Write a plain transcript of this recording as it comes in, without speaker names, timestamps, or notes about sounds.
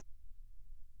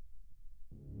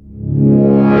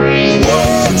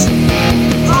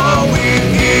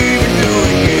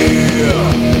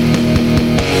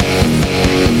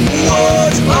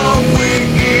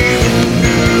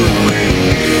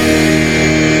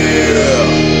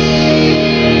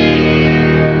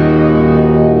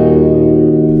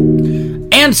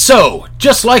So,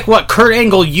 just like what Kurt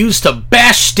Angle used to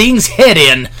bash Sting's head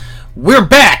in, we're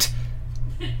back.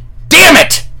 Damn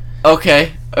it!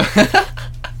 Okay.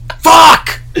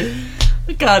 Fuck!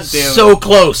 God damn it. So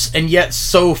close, and yet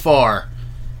so far.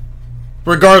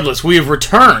 Regardless, we have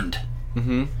returned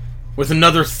with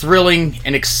another thrilling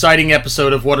and exciting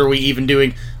episode of What Are We Even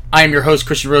Doing? I am your host,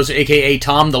 Christian Rose, a.k.a.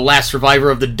 Tom, the last survivor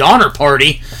of the Donner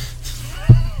Party.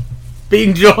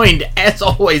 Being joined, as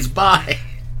always, by...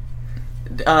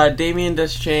 Damien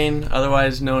Deschain,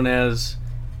 otherwise known as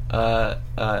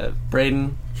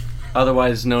Braden,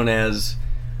 otherwise known as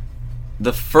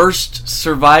the first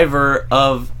survivor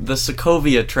of the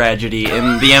Sokovia tragedy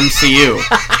in the MCU.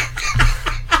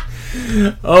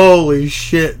 Holy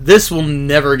shit, this will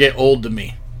never get old to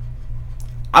me.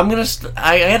 I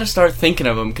gotta start thinking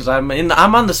of them because I'm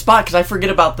on the spot because I forget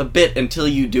about the bit until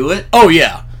you do it. Oh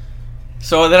yeah.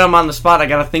 So then I'm on the spot. I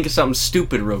gotta think of something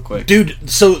stupid real quick, dude.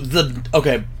 So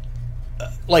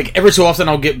like every so often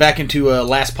I'll get back into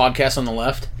Last Podcast on the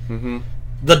Left. Mm-hmm.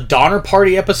 The Donner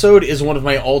Party episode is one of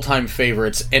my all-time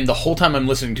favorites, and the whole time I'm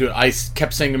listening to it, I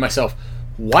kept saying to myself,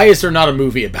 "Why is there not a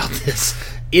movie about this?"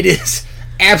 It is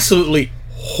absolutely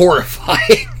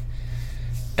horrifying.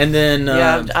 And then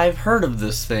yeah, I've heard of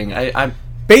this thing. I'm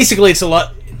basically it's a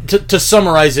lot. To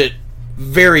summarize it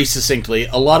very succinctly,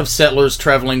 a lot of settlers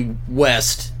traveling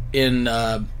west in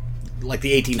like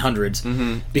the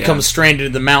 1800s become stranded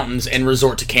in the mountains and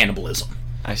resort to cannibalism.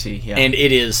 I see. Yeah, and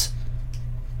it is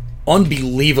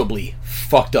unbelievably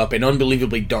fucked up and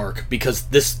unbelievably dark because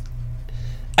this.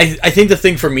 I think the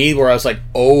thing for me where I was like,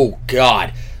 oh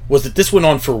god, was that this went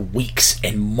on for weeks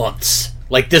and months.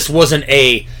 Like this wasn't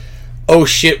a, oh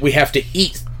shit, we have to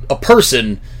eat a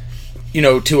person,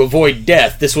 to avoid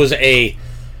death. This was a,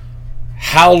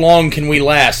 how long can we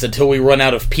last until we run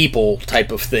out of people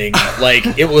type of thing.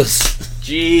 Like, it was...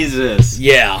 Jesus.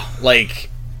 Yeah,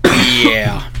 like,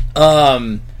 yeah.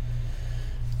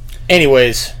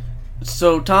 Anyways.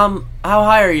 So, Tom, how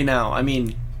high are you now? I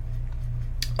mean...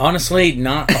 Honestly,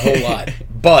 not a whole lot.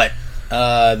 But,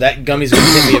 that gummy's going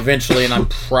to hit me eventually, and I'm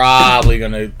probably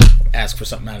going to ask for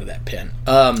something out of that pen.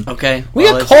 Okay. We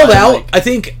got called out, I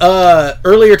think,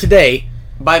 earlier today.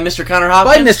 By Mr. Connor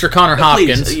Hopkins? By Mr. Connor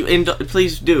Hopkins.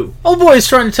 Please do. Old boy is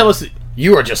trying to tell us that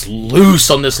you are just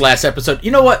loose on this last episode. You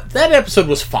know what? That episode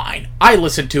was fine. I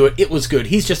listened to it. It was good.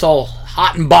 He's just all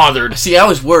hot and bothered. See, I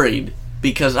was worried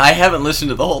because I haven't listened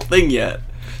to the whole thing yet.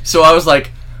 So I was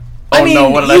like, no,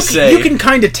 what did I say? You can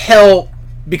kind of tell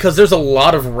because there's a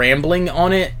lot of rambling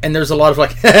on it and there's a lot of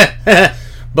like,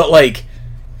 but like,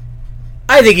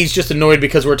 I think he's just annoyed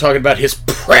because we're talking about his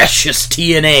precious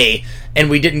TNA and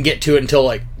we didn't get to it until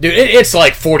like... Dude, it's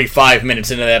like 45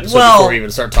 minutes into the episode before we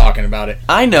even start talking about it.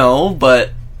 I know,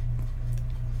 but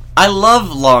I love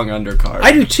long undercards.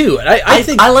 I do too. I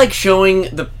think... I like showing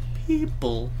the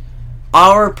people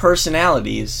our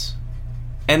personalities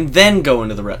and then go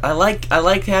into the rest. I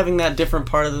like having that different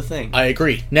part of the thing. I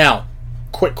agree. Now,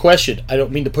 quick question. I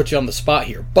don't mean to put you on the spot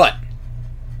here, but...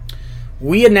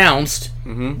 We announced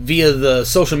via the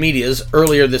social medias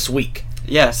earlier this week.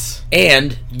 Yes.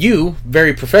 And you,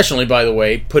 very professionally by the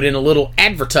way, put in a little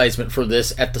advertisement for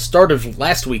this at the start of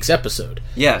last week's episode.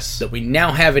 Yes. That we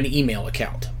now have an email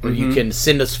account where you can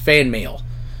send us fan mail,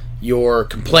 your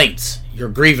complaints, your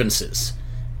grievances,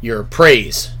 your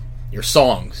praise, your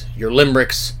songs, your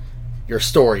limericks, your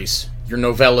stories, your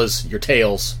novellas, your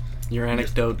tales. Your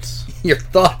anecdotes. Your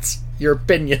thoughts, your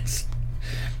opinions,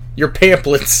 your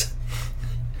pamphlets.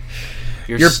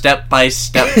 Your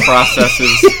step-by-step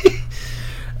processes.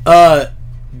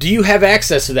 Do you have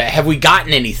access to that? Have we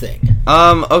gotten anything?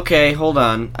 Okay, hold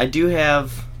on. I do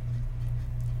have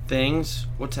things.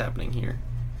 What's happening here?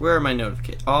 Where are my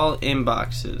notifications? All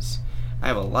inboxes. I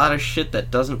have a lot of shit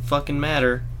that doesn't fucking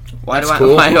matter. Why do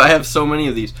I have so many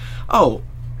of these? Oh,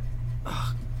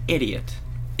 idiot.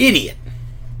 Idiot.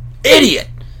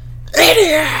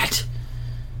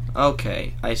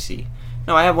 Okay, I see.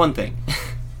 No, I have one thing.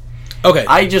 Okay.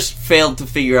 I just failed to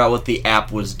figure out what the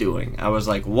app was doing. I was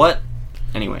like, what?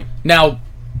 Anyway. Now,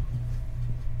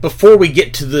 before we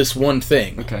get to this one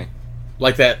thing, okay,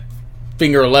 like that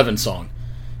Finger 11 song,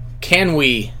 can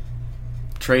we...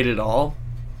 Trade it all?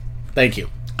 Thank you.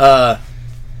 I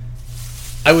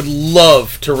would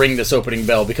love to ring this opening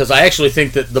bell, because I actually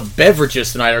think that the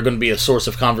beverages tonight are going to be a source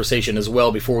of conversation as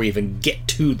well before we even get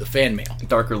to the fan mail.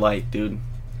 Dark or light, dude?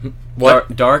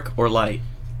 What? Dark or light?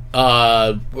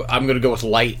 I'm going to go with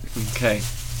light. Okay.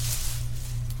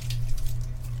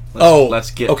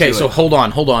 Let's get okay, to so it. hold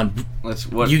on.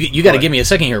 You got to give me a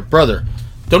second here. Brother,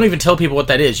 don't even tell people what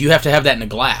that is. You have to have that in a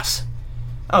glass.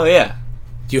 Oh, yeah.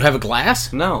 Do you have a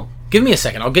glass? No. Give me a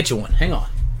second. I'll get you one. Hang on.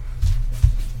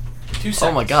 2 seconds.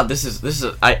 Oh my god, this is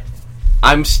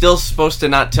I'm still supposed to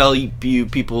not tell you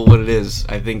people what it is.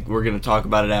 I think we're gonna talk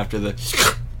about it after the,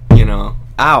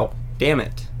 Ow, damn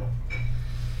it.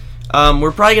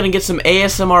 We're probably gonna get some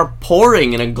ASMR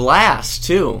pouring in a glass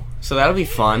too, so that'll be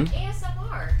fun.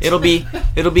 ASMR. It'll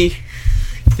be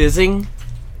fizzing.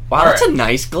 Wow, that's a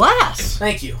nice glass.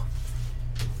 Thank you.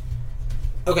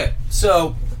 Okay,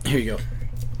 so here you go.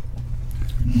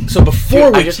 So before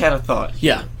Dude, I just had a thought.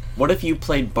 yeah. What if you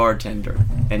played bartender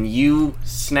and you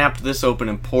snapped this open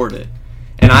and poured it,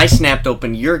 and I snapped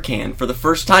open your can for the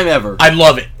first time ever? I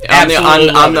love it. On the, Absolutely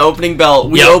love on the it. opening bell,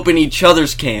 we Yep. open each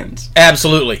other's cans.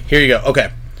 Absolutely. Here you go.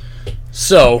 Okay.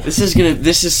 So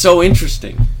This is so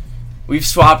interesting. We've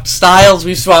swapped styles,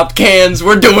 we've swapped cans,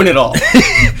 we're doing it all.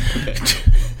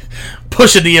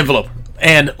 pushing the envelope,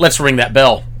 and let's ring that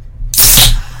bell.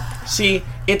 See,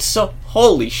 it's so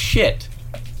holy shit.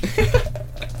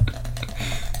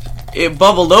 It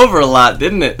bubbled over a lot,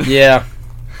 didn't it? Yeah.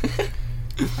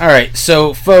 All right.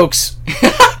 So, folks,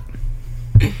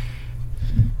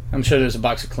 I'm sure there's a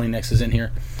box of Kleenexes in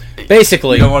here.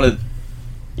 Basically, You don't want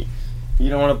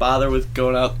to bother with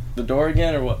going out the door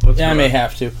again, or what? What's yeah, I going may on?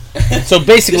 have to. So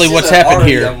basically, This what's is happened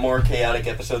already here? a more chaotic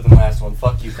episode than the last one.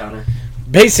 Fuck you, Connor.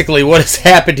 Basically, what has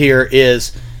happened here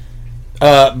is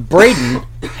Braden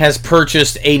has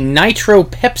purchased a Nitro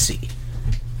Pepsi.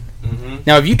 Mm-hmm.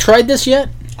 Now, have you tried this yet?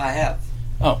 I have.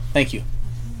 Oh, thank you.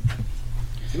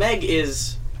 Meg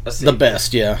is a The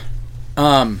best, yeah.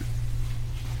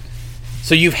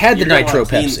 So you've had the Nitro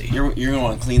Pepsi. You're gonna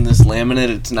want to clean this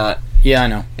laminate. Yeah, I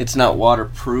know. It's not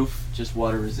waterproof, just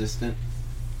water resistant.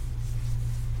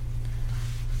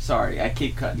 Sorry, I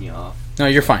keep cutting you off. No,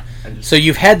 you're fine. I just- So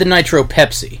you've had the Nitro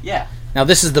Pepsi. Yeah. Now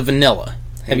this is the vanilla.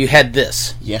 Have you had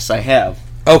this? Yes, I have.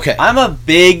 Okay. I'm a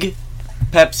big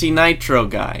Pepsi Nitro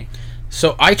guy.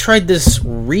 So I tried this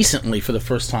recently for the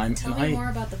first time. Tell and me more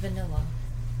about the vanilla.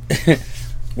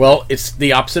 Well, it's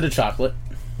the opposite of chocolate.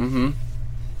 Mm-hmm.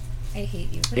 I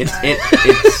hate you. It's Goodbye.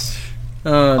 it's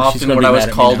She's often gonna what be I was mad at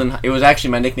me called now. It was actually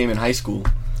my nickname in high school.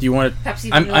 Do you want it?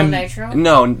 Pepsi I'm- Vanilla I'm- Nitro.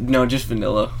 No, just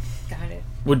vanilla. Got it.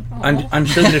 I'm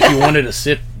sure that if you wanted a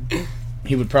sip,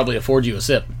 he would probably afford you a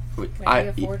sip. Can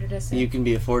I be afforded a sip? You can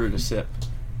be afforded a sip.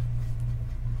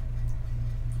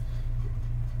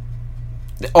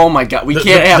 Oh my god, we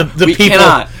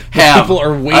cannot have people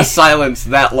are a silence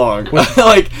that long. What?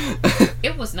 Like,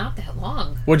 It was not that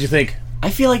long. What'd you think? I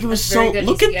feel like it was That's very so. good.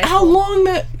 Look Needs to at be how ice cold. long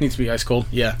that. Needs to be ice cold.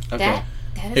 Yeah. Okay. That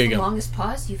Here is you the go. longest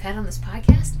pause you've had on this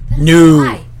podcast? That is No. a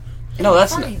lie. No, It'll be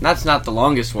that's fine. not the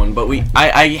longest one, but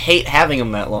I hate having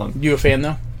them that long. You a fan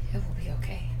though? It will be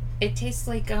okay. It tastes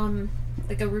like a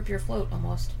root beer float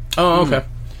almost. Oh, okay.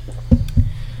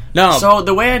 No. So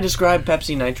the way I describe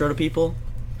Pepsi Nitro to people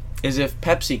is if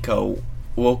PepsiCo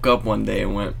woke up one day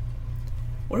and went,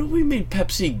 "What if we made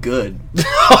Pepsi good?"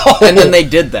 And then they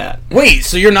did that. Wait.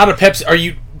 So you're not a Pepsi? Are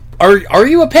you a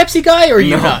Pepsi guy or are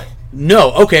you No. not?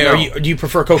 No. Okay. No. Do you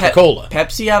prefer Coca-Cola?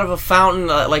 Pepsi out of a fountain,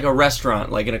 like a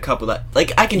restaurant, like in a cup of that.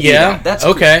 Like I can do Yeah? that. That's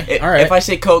Okay, Cool. all right. If I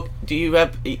say Coke, we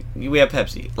have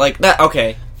Pepsi? Like that?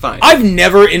 Okay, fine. I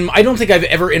don't think I've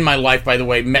ever in my life, by the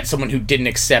way, met someone who didn't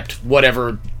accept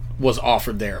whatever was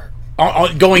offered there,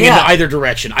 going Yeah. into either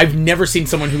direction. I've never seen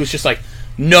someone who was just like,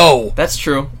 no, That's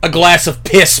true. a glass of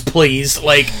piss, please.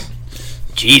 Like,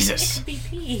 Jesus. It could be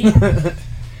pee.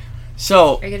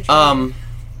 So, Are you gonna try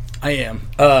I am.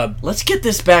 let's get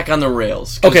this back on the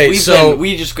rails. 'cause Okay,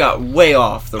 we just got way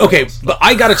off the rails. Okay, but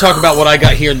I got to talk about what I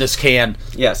got here in this can,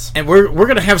 Yes. and we're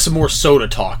gonna have some more soda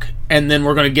talk, and then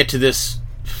we're gonna get to this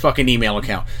fucking email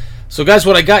account. So, guys,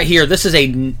 what I got here, this is a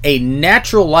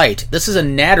Natural Light. This is a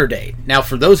Natter Day. Now,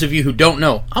 for those of you who don't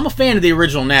know, I'm a fan of the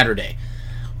original Natter Day.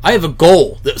 I have a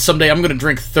goal that someday I'm going to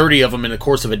drink 30 of them in the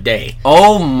course of a day.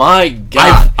 Oh my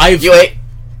god. I've-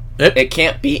 It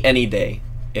can't be any day.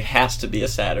 It has to be a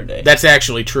Saturday. That's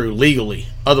actually true, legally.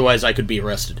 Otherwise, I could be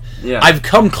arrested. Yeah. I've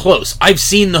come close. I've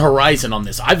seen the horizon on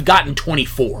this. I've gotten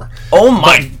 24. Oh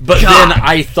my But god. then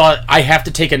I thought I have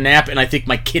to take a nap, and I think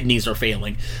my kidneys are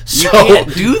failing. You So,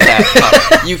 can't do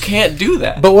that. You can't do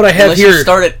that. But what I have Unless here- you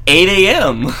start at 8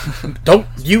 a.m. don't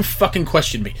you fucking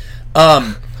question me.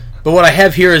 But what I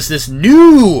have here is this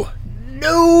new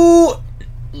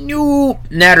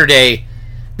Natter Day.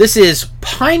 This is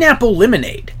pineapple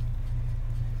lemonade.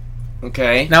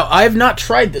 Okay. Now, I have not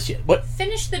tried this yet. What?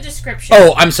 Finish the description.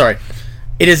 Oh, I'm sorry.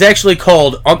 It is actually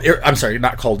called... I'm sorry,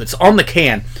 not called. It's on the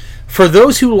can. For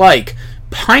those who like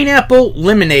pineapple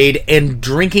lemonade and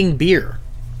drinking beer.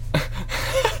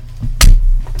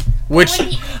 Which...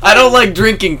 I don't like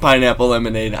drinking pineapple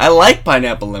lemonade. I like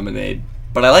pineapple lemonade,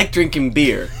 but I like drinking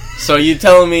beer. So you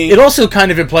telling me... It also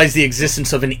kind of implies the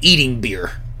existence of an eating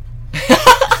beer.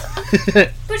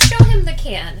 But show him the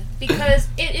can, because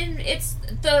it's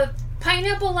the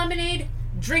pineapple lemonade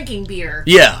drinking beer.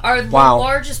 Yeah. Are the Wow.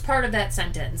 largest part of that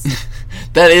sentence.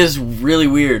 That is really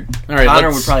weird. All right, Connor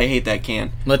let's- would probably hate that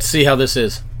can. Let's see how this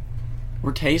is.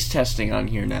 We're taste testing on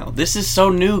here now. This is so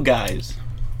new, guys.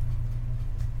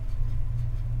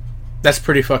 That's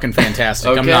pretty fucking fantastic.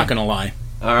 I'm Okay. not gonna lie.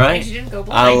 All right. You didn't go I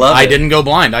blind. love I it. didn't go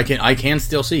blind. I can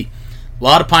still see. A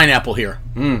lot of pineapple here.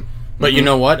 Mm. But you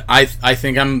know what? I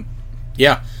think I'm...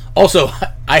 Yeah. Also,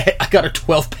 I got a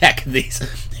 12-pack of these.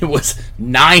 It was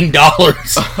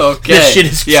 $9. Okay. This shit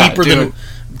is Yeah,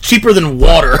 cheaper than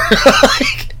water.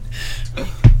 Like,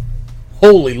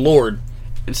 holy Lord.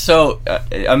 It's so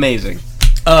amazing.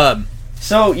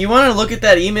 So, you want to look at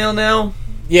that email now?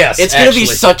 Yes, It's going to be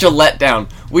actually. such a letdown.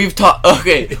 We've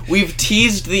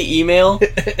teased the email,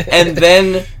 and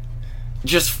then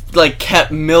just, like,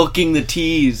 kept milking the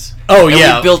tease. Oh, and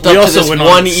yeah. we built up to also this went one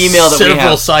on email that we several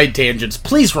have. side tangents.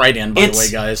 Please write in, by the It's-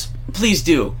 way, guys. Please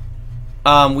do.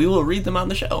 We will read them on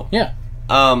the show. Yeah.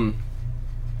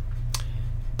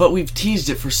 But we've teased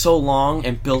it for so long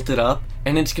and built it up,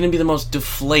 and it's going to be the most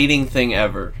deflating thing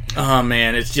ever. Oh,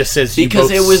 man. It just says you Because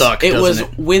both suck, it was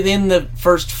doesn't it? within the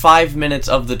first 5 minutes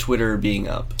of the Twitter being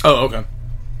up. Oh, okay.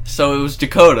 So it was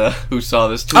Dakota who saw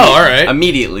this tweet Oh, all right.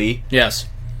 immediately, Yes.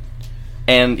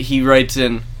 and he writes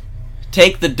in,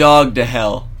 "Take the dog to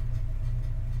hell."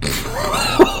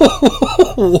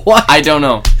 What? I don't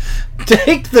know.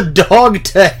 Take the dog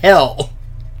to hell.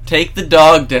 Take the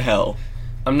dog to hell.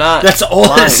 I'm not. That's all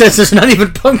lying. it says. There's not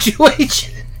even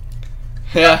punctuation.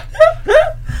 Yeah.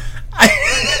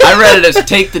 I read it as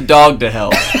 "take the dog to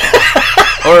hell,"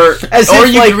 As or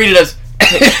if, you like- could read it as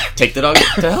 "take the dog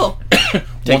to hell."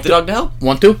 Take the dog to hell.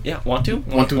 Want to? Yeah, want to?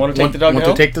 Want to take the dog to want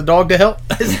hell? to take the dog to hell?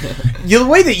 The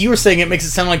way that you were saying it makes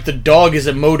it sound like the dog is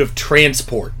a mode of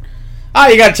transport.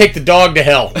 You got to take the dog to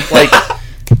hell. Like,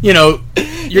 you know,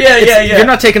 Yeah. You're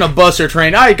not taking a bus or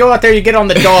train. All right, go out there. You get on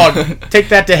the dog. Take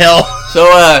that to hell. So,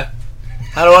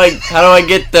 how do I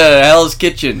get the Hell's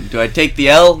Kitchen? Do I take the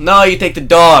L? No, you take the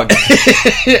dog.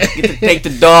 You get to take the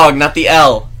dog, not the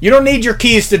L. You don't need your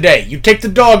keys today. You take the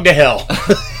dog to hell.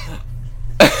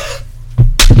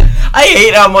 I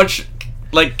hate how much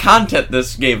content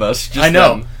this gave us. Just I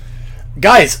know. then.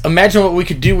 Guys, imagine what we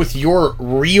could do with your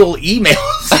real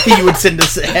emails. You would send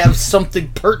us have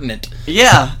something pertinent.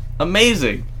 Yeah,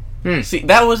 amazing. Hmm. See,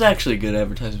 that was actually good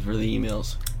advertising for the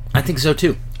emails. I think so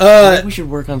too. I think we should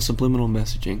work on subliminal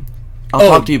messaging. I'll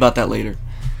talk to you about that later.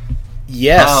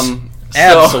 Yes, so-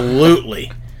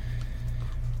 absolutely.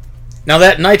 Now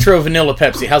that Nitro Vanilla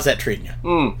Pepsi, how's that treating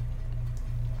you?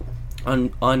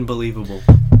 Unbelievable.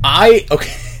 I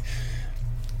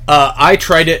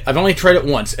tried it. I've only tried it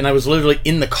once, and I was literally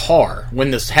in the car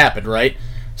when this happened. Right,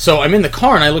 so I'm in the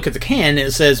car and I look at the can and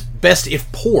it says "best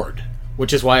if poured,"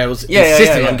 which is why I was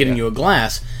insisting on getting you a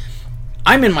glass.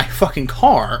 I'm in my fucking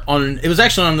car it was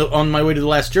actually on my way to the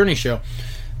Last Journey show,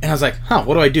 and I was like, "Huh,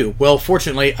 what do I do?" Well,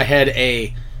 fortunately, I had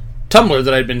a tumbler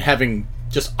that I'd been having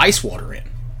just ice water in.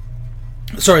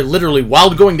 So I literally,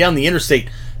 while going down the interstate,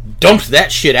 dumped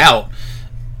that shit out,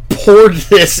 poured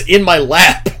this in my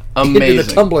lap into the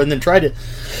Amazing. tumbler, and then tried it.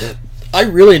 I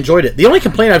really enjoyed it. The only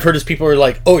complaint I've heard is people are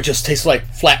like, "Oh, it just tastes like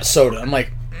flat soda." I'm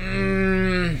like,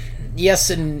 yes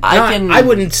and I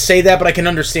wouldn't say that, but I can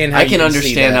understand how I can you would see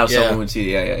understand that. how Yeah. someone would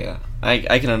see it. Yeah.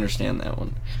 I can understand that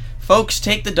one. Folks,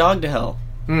 take the dog to hell.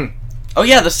 Oh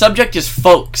yeah, the subject is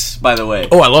folks, by the way.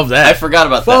 Oh, I love that. I forgot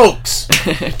about Folks.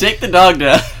 that. Take the dog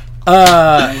to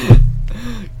hell.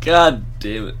 God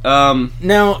damn it.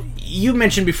 Now, you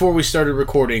mentioned before we started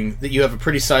recording that you have a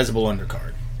pretty sizable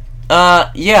undercard.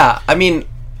 Yeah. I mean,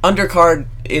 undercard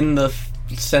in the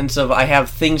sense of I have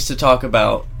things to talk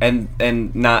about and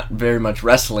not very much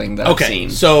wrestling that I've seen.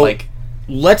 So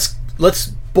let's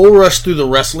bull rush through the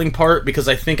wrestling part because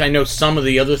I think I know some of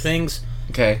the other things,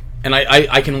 okay. and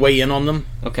I can weigh in on them.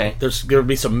 Okay. There'll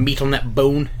be some meat on that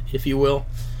bone, if you will.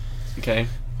 Okay.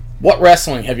 What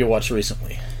wrestling have you watched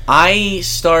recently? I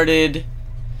started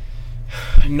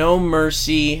No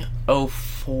Mercy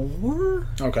 04?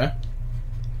 Okay.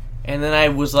 And then I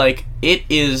was like, it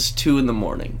is 2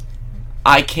 a.m.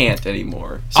 I can't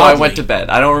anymore. So I Oddly. went to bed.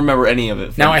 I don't remember any of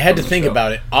it. Now I had to think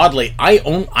about it. Oddly,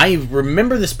 I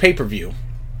remember this pay-per-view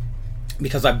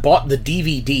because I bought the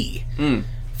DVD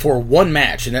for one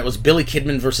match, and that was Billy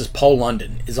Kidman versus Paul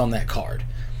London is on that card.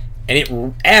 And it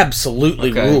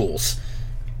absolutely rules.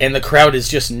 And the crowd is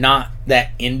just not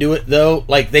that into it, though.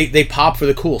 Like, they pop for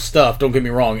the cool stuff, don't get me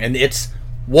wrong. And it's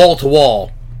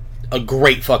wall-to-wall a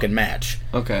great fucking match.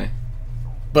 Okay.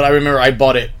 But I remember I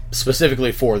bought it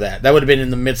specifically for that. That would have been in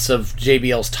the midst of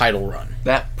JBL's title run.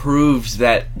 That proves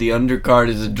that the undercard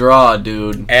is a draw,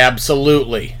 dude.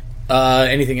 Absolutely.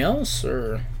 Anything else?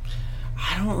 Or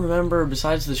I don't remember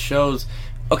besides the shows.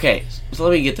 Okay, so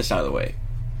let me get this out of the way.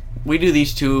 We do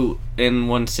these two in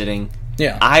one sitting.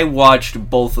 yeah. I watched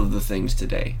both of the things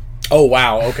today. Oh,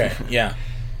 wow. Okay. Yeah.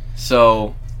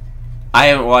 So, I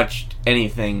haven't watched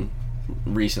anything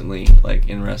recently, like,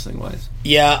 in wrestling-wise.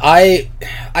 Yeah, I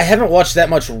haven't watched that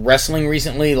much wrestling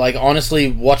recently. Like,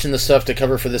 honestly, watching the stuff to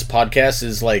cover for this podcast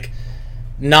is, like,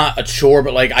 not a chore,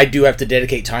 but, like, I do have to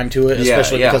dedicate time to it,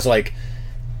 especially because, like,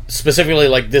 specifically,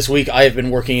 like, this week, I have been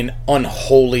working an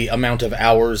unholy amount of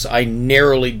hours. I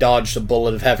narrowly dodged a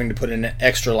bullet of having to put in an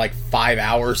extra, like, 5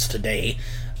 hours today.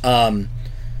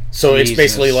 So it's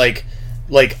basically, like,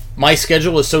 my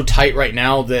schedule is so tight right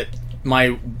now that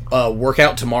my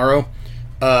workout tomorrow,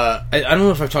 I don't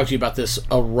know if I've talked to you about this.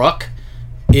 A ruck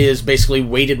is basically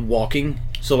weighted walking.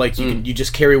 So, like, you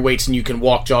just carry weights and you can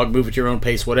walk, jog, move at your own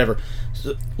pace, whatever.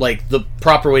 So, like, the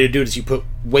proper way to do it is you put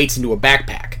weights into a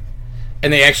backpack.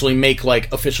 And they actually make,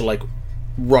 like, official, like,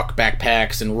 ruck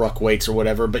backpacks and ruck weights or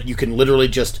whatever. But you can literally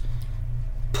just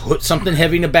put something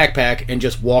heavy in a backpack and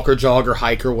just walk or jog or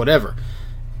hike or whatever.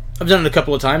 I've done it a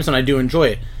couple of times and I do enjoy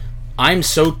it. I'm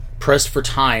so pressed for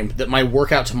time that my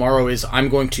workout tomorrow is I'm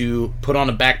going to put on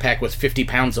a backpack with 50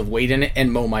 pounds of weight in it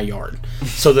and mow my yard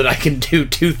so that I can do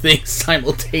two things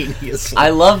simultaneously.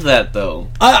 I love that, though.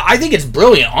 I think it's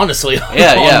brilliant, honestly.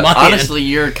 Yeah. Honestly,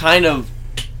 you're kind of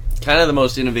the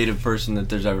most innovative person that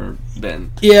there's ever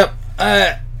been. Yeah.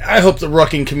 I hope the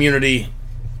rucking community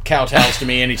kowtows to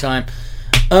me anytime.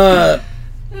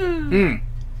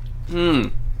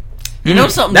 You know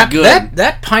something's good?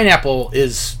 That pineapple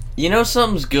is... You know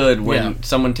something's good when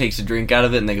someone takes a drink out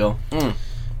of it and they go,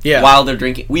 yeah. while they're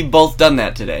drinking. We've both done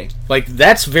that today. Like,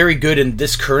 that's very good in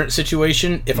this current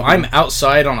situation. If I'm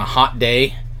outside on a hot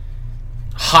day,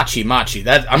 hachi-machi,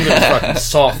 I'm going to fucking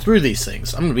saw through these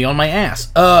things. I'm going to be on my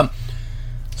ass.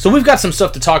 So we've got some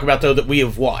stuff to talk about, though, that we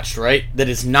have watched, right? That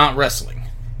is not wrestling.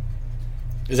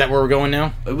 Is that where we're going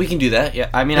now? We can do that, yeah.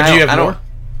 I mean, do you have more?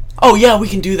 Oh, yeah, we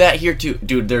can do that here, too.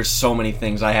 Dude, there's so many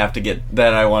things I have to get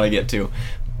that I want to get to.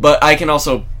 But I can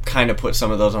also kind of put some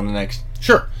of those on the next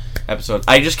episode.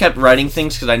 I just kept writing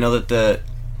things because I know that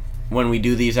when we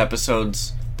do these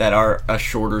episodes that are a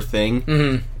shorter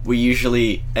thing, we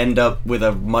usually end up with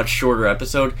a much shorter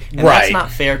episode. And that's not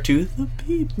fair to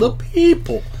the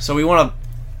people. So we want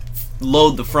to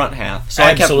load the front half. So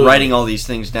I kept writing all these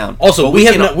things down. Also, we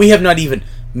have not even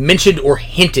mentioned or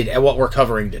hinted at what we're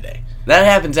covering today. That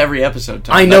happens every episode,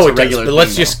 Tom. I know it does, but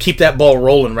let's just keep that ball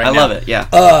rolling now. I love it,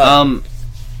 yeah.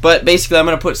 But basically, I'm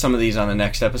going to put some of these on the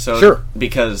next episode. Sure.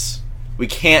 Because we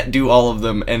can't do all of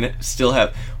them and still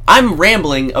have... I'm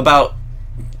rambling about...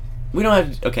 We don't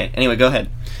have... Okay, anyway, go ahead.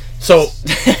 So,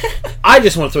 I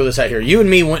just want to throw this out here. You and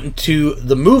me went into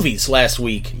the movies last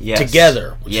week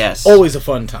together. Which is always a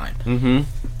fun time. Mm-hmm.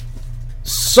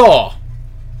 Saw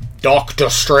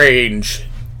Doctor Strange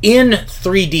in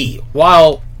 3D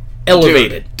while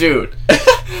elevated. Dude.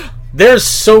 There's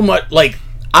so much, like...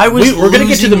 we're going to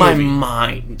get to the my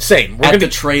mind. Same. We're the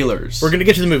trailers. We're going to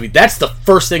get to the movie. That's the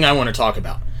first thing I want to talk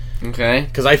about. Okay.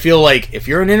 Because I feel like if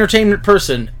you're an entertainment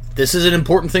person, this is an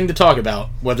important thing to talk about,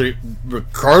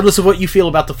 regardless of what you feel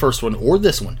about the first one or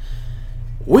this one.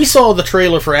 We saw the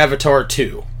trailer for Avatar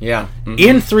 2 in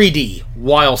 3D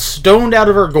while stoned out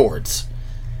of our gourds.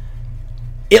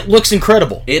 It looks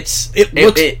incredible.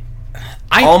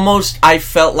 I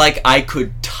felt like I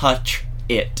could touch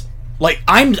it. Like,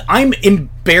 I'm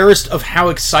embarrassed of how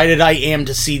excited I am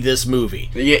to see this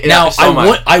movie. Yeah, now,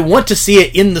 I want to see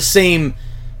it in the same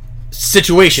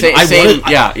situation.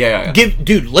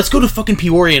 Dude, let's go to fucking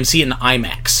Peoria and see it in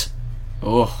IMAX.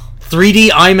 Oh. 3D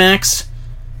IMAX,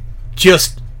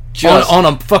 just on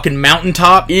a fucking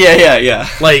mountaintop. Yeah.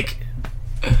 Like,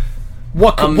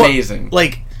 amazing.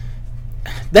 Like,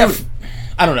 that...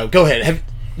 I don't know, go ahead. Have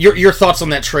your thoughts on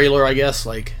that trailer, I guess,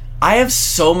 like... I have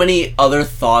so many other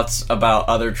thoughts about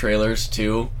other trailers,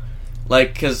 too.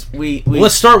 Like, because we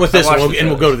let's start with this one, and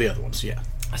we'll go to the other ones, yeah.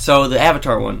 So, the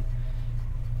Avatar one,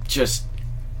 just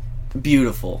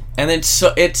beautiful. And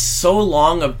it's so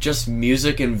long of just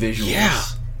music and visuals. Yeah.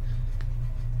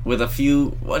 With a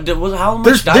few... How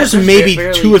much there's maybe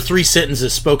 2 or 3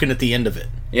 sentences spoken at the end of it.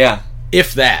 Yeah.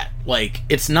 If that. Like,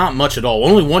 it's not much at all.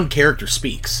 Only one character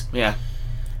speaks. Yeah.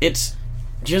 It's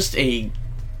just a...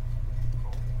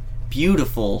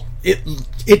 beautiful.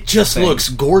 It just looks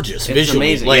gorgeous visually.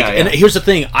 Amazing. Like, and here's the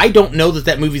thing: I don't know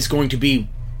that movie's going to be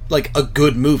like a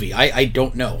good movie. I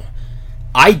don't know.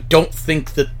 I don't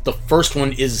think that the first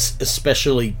one is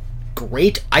especially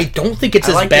great. I don't think it's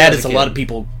I as liked it bad as as a a lot kid. of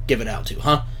people give it out to,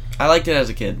 huh? I liked it as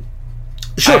a kid.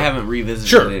 Sure. I haven't revisited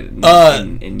Sure. it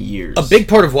in years. A big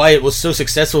part of why it was so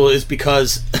successful is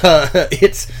because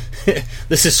it's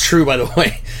this is true, by the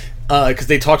way, because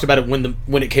they talked about it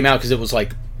when it came out, because it was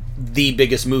like the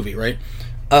biggest movie, right?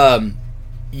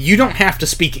 You don't have to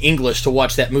speak English to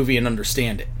watch that movie and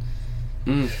understand it.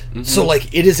 Mm-hmm. So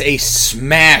like it is a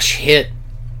smash hit.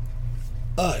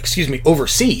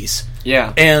 Overseas.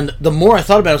 Yeah. And the more I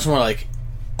thought about it, the more like,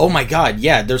 oh my god,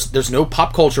 yeah. There's no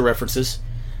pop culture references.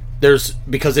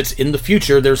 Because it's in the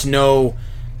future. There's nothing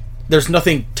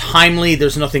timely.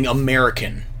 There's nothing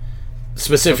American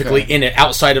specifically in it,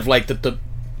 outside of like the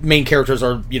main characters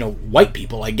are white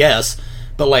people, I guess.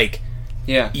 But like,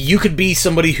 yeah, you could be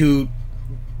somebody who,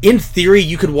 in theory,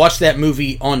 you could watch that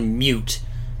movie on mute,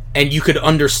 and you could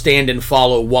understand and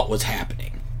follow what was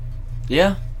happening.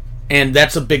 Yeah. And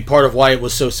that's a big part of why it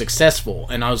was so successful.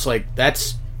 And I was like,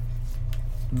 that's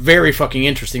very fucking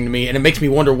interesting to me, and it makes me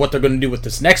wonder what they're going to do with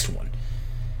this next one.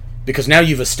 Because now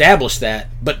you've established that,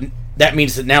 but that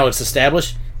means that now it's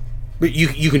established, but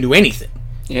you can do anything.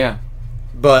 Yeah.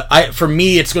 But for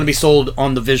me, it's going to be sold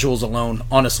on the visuals alone,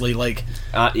 honestly. Like,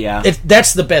 yeah.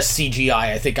 That's the best CGI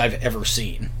I think I've ever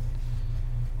seen.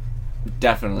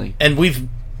 Definitely. And we've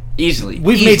Easily.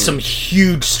 made some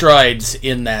huge strides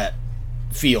in that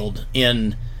field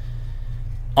in,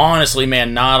 honestly,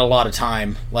 man, not a lot of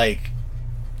time. Like,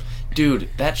 dude,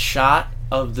 that shot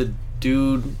of the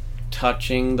dude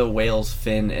touching the whale's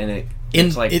fin, and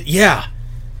it's like yeah,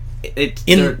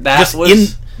 that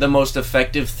was the most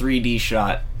effective 3D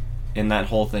shot in that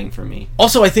whole thing for me.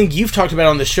 Also, I think you've talked about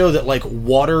on the show that like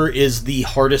water is the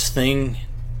hardest thing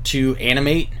to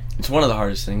animate. It's one of the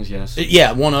hardest things, yes.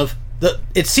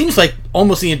 It seems like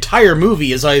almost the entire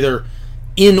movie is either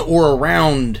in or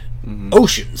around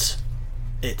oceans.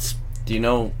 Do you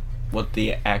know what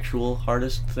the actual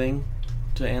hardest thing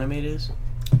to animate is?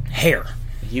 Hair.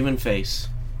 A human face.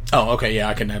 Oh, okay, yeah,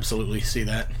 I can absolutely see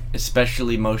that.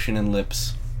 Especially motion and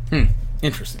lips.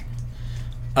 Interesting.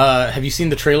 Have you seen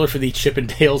the trailer for the Chip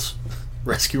and Dale's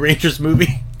Rescue Rangers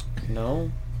movie?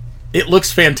 No. It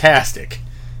looks fantastic.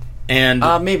 And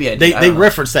maybe I did. They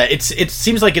reference that. It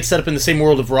seems like it's set up in the same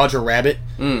world of Roger Rabbit.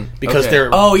 Because okay. they're...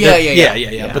 Oh,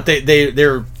 yeah. But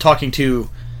they're talking to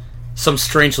some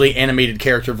strangely animated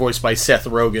character voiced by Seth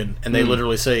Rogen, and they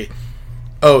literally say,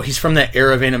 oh, he's from that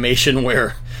era of animation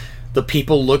where the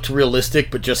people looked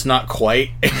realistic, but just not quite.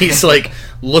 And he's like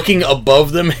looking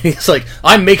above them, and he's like,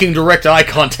 I'm making direct eye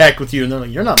contact with you. And they're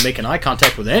like, you're not making eye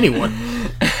contact with anyone.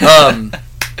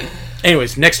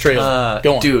 Anyways, next trailer.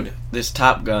 Go on. Dude, this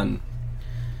Top Gun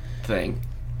thing.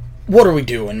 What are we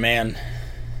doing, man?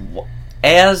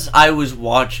 As I was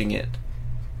watching it,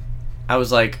 I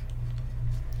was like,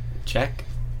 check.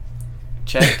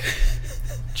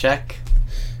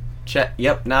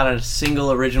 Yep, not a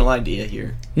single original idea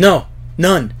here. No,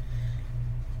 none.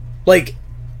 Like,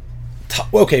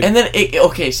 okay. And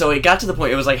then, so it got to the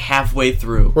point, it was like halfway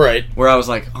through. Right. Where I was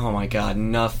like, oh my god,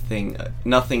 nothing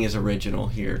is original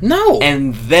here. No.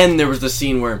 And then there was the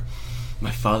scene where,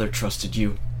 my father trusted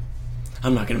you.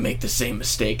 I'm not going to make the same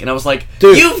mistake. And I was like,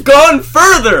 dude, you've gone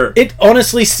further! It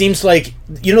honestly seems like,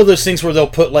 you know those things where they'll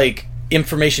put, like,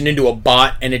 information into a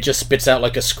bot and it just spits out,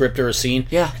 like, a script or a scene?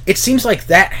 Yeah. It seems like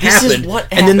that happened. This is what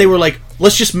happened. And then they were like,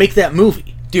 let's just make that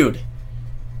movie. Dude.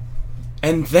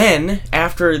 And then,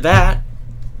 after that,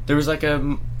 there was, like,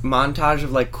 a montage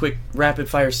of, like, quick,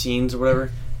 rapid-fire scenes or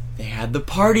whatever. They had the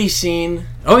party scene.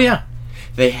 Oh, yeah.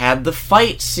 They had the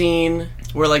fight scene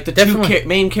where, like, the Definitely. two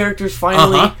main characters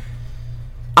finally...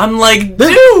 I'm like,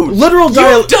 dude,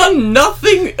 you've done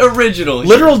nothing original here.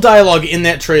 Literal dialogue in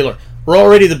that trailer. We're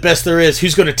already the best there is.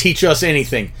 Who's going to teach us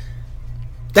anything?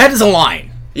 That is a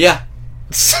line. Yeah.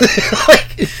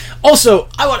 Like, also,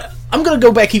 I'm going to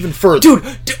go back even further. Dude,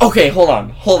 okay, hold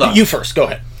on. You first, go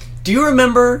ahead. Do you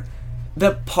remember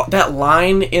that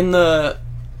line in the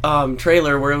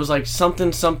trailer where it was like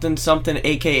something,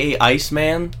 aka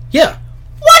Iceman? Yeah.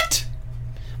 What?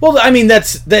 Well, I mean,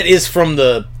 that is from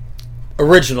the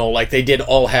original. Like, they did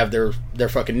all have their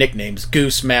fucking nicknames.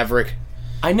 Goose, Maverick.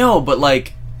 I know, but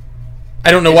like, I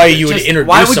don't know why you would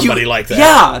introduce somebody like that.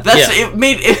 Yeah, it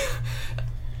made it.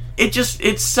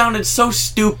 It sounded so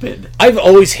stupid. I've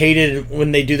always hated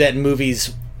when they do that in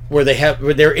movies where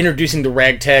they're introducing the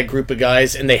ragtag group of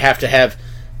guys and they have to have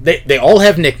they all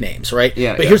have nicknames, right?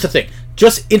 Yeah. But here's the thing: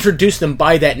 just introduce them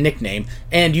by that nickname,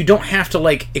 and you don't have to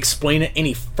like explain it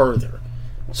any further.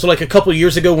 So, like a couple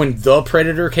years ago when The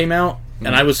Predator came out,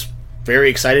 and I was very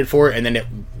excited for it, and then it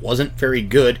wasn't very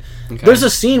good. Okay. There's a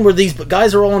scene where these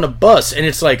guys are all on a bus, and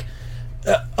it's like,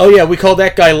 oh yeah, we call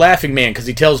that guy Laughing Man because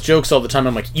he tells jokes all the time.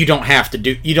 I'm like, you don't have to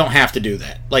do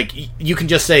that. Like, you can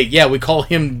just say, yeah, we call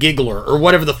him Giggler or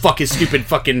whatever the fuck his stupid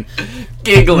fucking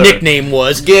Giggler nickname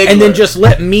was, Giggler. and then just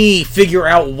let me figure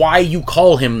out why you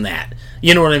call him that.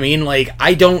 You know what I mean? Like,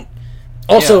 I don't.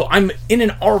 Also, I'm in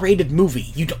an R-rated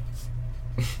movie. You don't.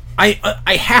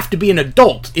 I have to be an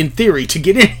adult in theory to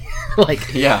get in here.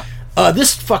 Like, Yeah.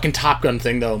 This fucking Top Gun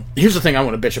thing, though. Here's the thing I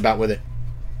want to bitch about with it.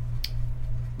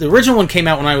 The original one came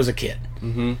out when I was a kid.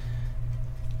 Mm-hmm.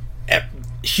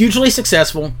 Hugely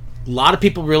successful. A lot of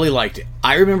people really liked it.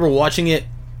 I remember watching it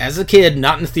as a kid,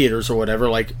 not in the theaters or whatever.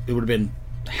 Like, it would have been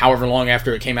however long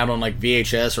after it came out on, like,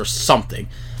 VHS or something.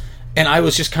 And I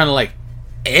was just kind of like,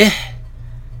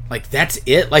 Like, that's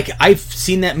it? Like, I've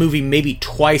seen that movie maybe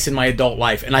twice in my adult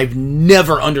life, and I've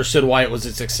never understood why it was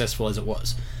as successful as it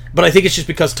was. But I think it's just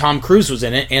because Tom Cruise was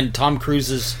in it, and Tom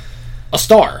Cruise is a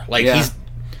star. Like,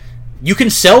 you can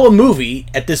sell a movie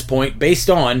at this point based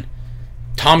on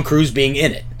Tom Cruise being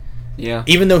in it. Yeah.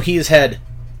 Even though he has had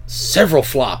several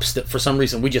flops that for some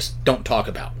reason we just don't talk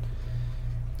about.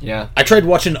 Yeah. I tried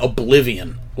watching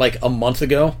Oblivion like a month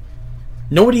ago.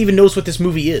 Nobody even knows what this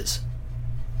movie is.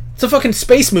 It's a fucking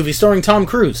space movie starring Tom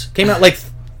Cruise. Came out like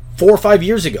 4 or 5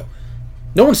 years ago.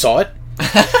 No one saw it.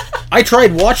 I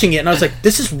tried watching it and I was like,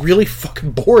 this is really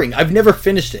fucking boring. I've never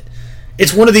finished it.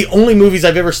 It's one of the only movies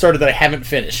I've ever started that I haven't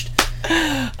finished.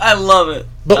 I love it.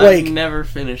 But, I've like, never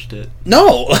finished it.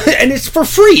 No, and it's for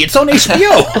free. It's on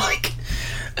HBO.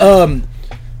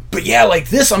 But yeah, like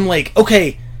this, I'm like,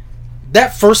 okay,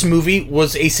 that first movie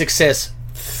was a success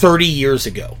 30 years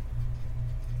ago.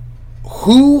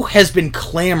 Who has been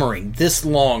clamoring this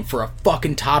long for a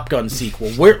fucking Top Gun sequel?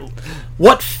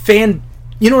 What fan,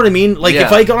 you know what I mean? Like,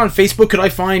 if I got on Facebook, could I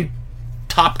find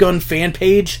Top Gun fan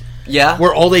page? Yeah.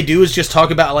 Where all they do is just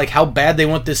talk about, like, how bad they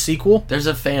want this sequel? There's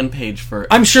a fan page for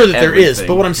I'm sure that there is, everything.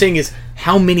 but what I'm saying is,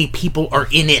 how many people are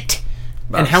in it?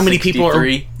 About and how many people are...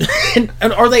 63.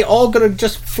 and are they all going to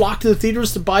just flock to the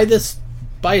theaters to buy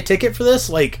a ticket for this?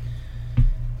 Like,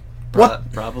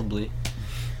 what? Probably.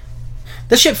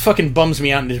 This shit fucking bums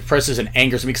me out and depresses and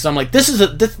angers me because I'm like, that's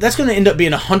going to end up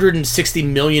being a $160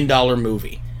 million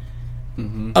movie.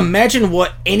 Mm-hmm. Imagine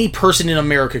what any person in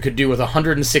America could do with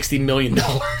 $160 million.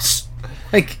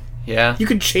 Like, yeah, you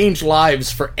could change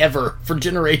lives forever, for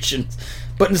generations.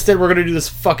 But instead we're going to do this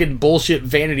fucking bullshit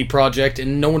vanity project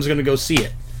and no one's going to go see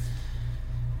it.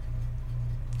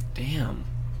 Damn.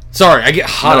 Sorry, I get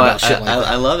hot about shit like that.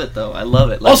 I love it, though. I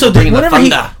love it. Like, Also, bringing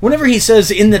the whenever he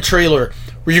says in the trailer,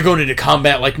 where you're going into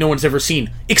combat like no one's ever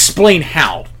seen, explain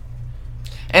how.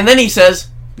 And then he says,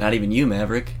 not even you,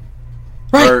 Maverick.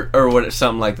 Right. Or what?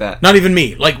 Something like that. Not even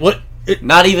me. Like, what?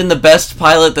 Not even the best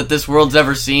pilot that this world's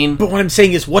ever seen. But what I'm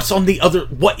saying is, what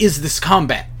is this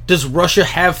combat? Does Russia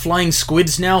have flying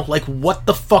squids now? Like, what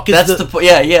the fuck is That's the point.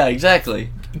 Yeah, exactly.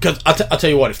 Because I'll tell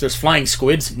you what, if there's flying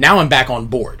squids, now I'm back on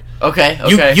board. Okay.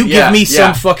 You give me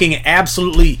some fucking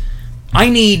absolutely... I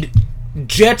need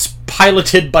jets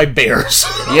piloted by bears.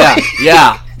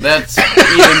 Yeah. That's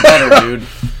even better, dude.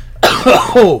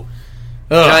 Oh.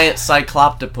 Giant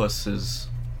cycloptopuses.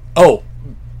 Oh.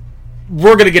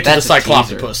 We're going to get to That's the a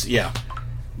cycloptopus. Yeah.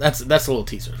 That's a little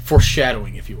teaser.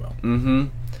 Foreshadowing, if you will. Mm-hmm.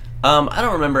 I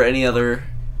don't remember any other...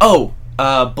 Oh,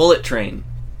 Bullet Train.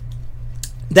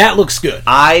 That looks good.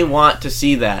 I want to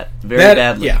see that very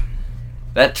badly. Yeah.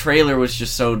 That trailer was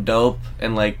just so dope,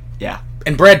 and like, yeah.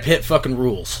 And Brad Pitt fucking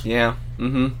rules. Yeah.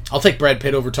 Mm-hmm. I'll take Brad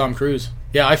Pitt over Tom Cruise.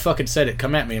 Yeah, I fucking said it.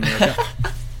 Come at me, America.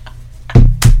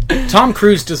 Tom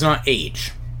Cruise does not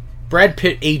age. Brad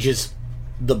Pitt ages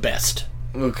the best.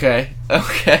 Okay.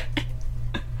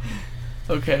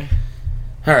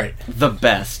 Alright. The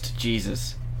best.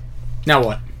 Jesus. Now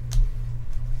what?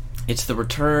 It's the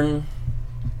return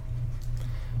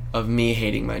of me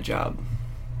hating my job.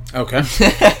 Okay.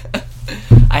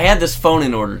 I had this phone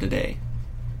in order today.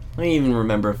 Let me even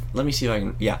remember. Let me see if I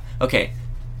can... Yeah. Okay.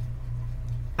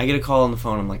 I get a call on the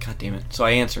phone. I'm like, God damn it. So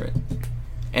I answer it.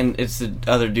 And it's the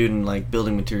other dude in, like,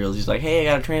 building materials. He's like, hey,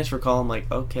 I got a transfer call. I'm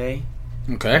like, okay.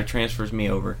 Okay. He transfers me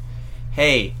over.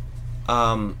 Hey,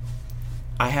 I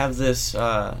have this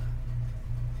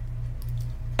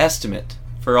estimate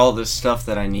for all this stuff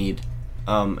that I need,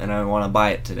 and I want to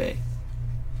buy it today.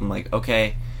 I'm like,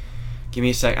 okay, give me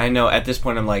a sec. I know at this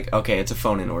point I'm like, okay, it's a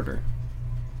phone in order.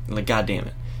 I'm like, God damn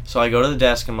it. So I go to the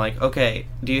desk. I'm like, okay,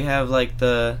 do you have like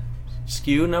the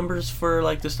SKU numbers for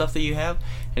like the stuff that you have?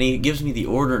 And he gives me the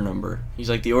order number. He's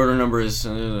like, the order number is I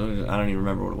don't even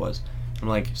remember what it was. I'm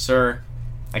like, sir,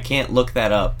 I can't look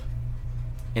that up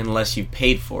unless you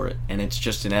paid for it, and it's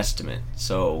just an estimate,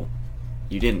 so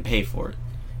you didn't pay for it.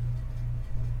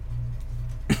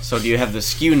 So do you have the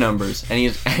SKU numbers? And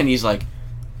he's like,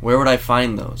 where would I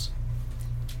find those?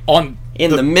 In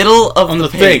the middle of the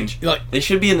page. Thing. Like, they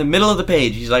should be in the middle of the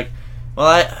page. He's like,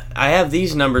 well, I have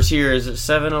these numbers here. Is it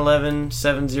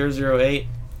 711-7008?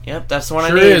 Yep, that's the one I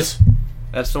need. Sure is.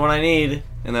 That's the one I need.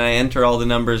 And then I enter all the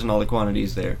numbers and all the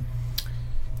quantities there.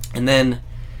 And then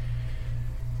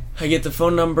I get the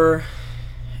phone number,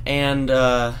 and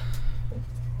I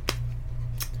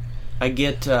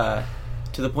get to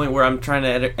the point where I'm trying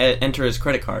to enter his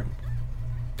credit card.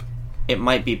 It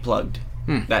might be plugged.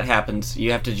 That happens.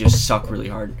 You have to just suck really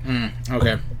hard.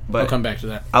 Okay. But I'll come back to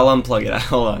that. I'll unplug it.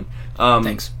 Hold on.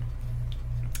 Thanks.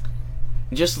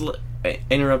 I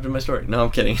interrupted my story. No,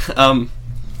 I'm kidding.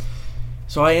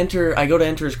 So I go to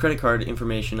enter his credit card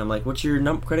information. I'm like, what's your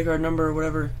credit card number or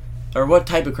whatever? Or what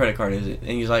type of credit card is it?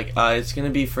 And he's like, it's going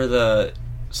to be for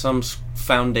some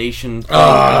foundation thing.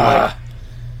 I'm like,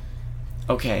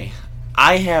 okay,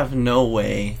 I have no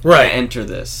way to enter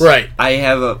this. Right. I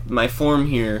have my form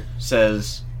here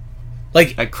says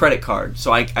like a credit card,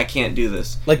 so I can't do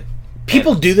this. Like,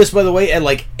 people do this, by the way, at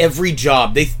like every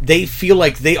job. They feel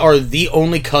like they are the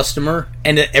only customer,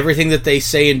 and that everything that they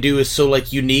say and do is so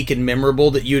like unique and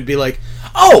memorable that you would be like,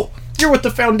 oh, you're with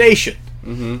the foundation.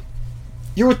 Mm-hmm.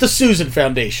 You're with the Susan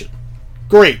Foundation.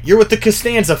 Great. You're with the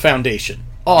Costanza Foundation.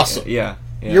 Awesome. Yeah.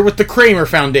 You're with the Kramer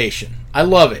Foundation. I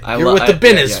love it. You're with the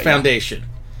Bennis Foundation.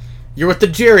 You're with the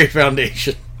Jerry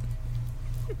Foundation.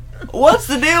 What's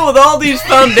the deal with all these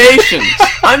foundations?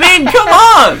 I mean, come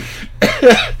on!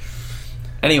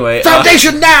 Anyway...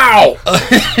 Foundation now!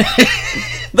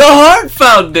 The Heart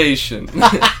Foundation!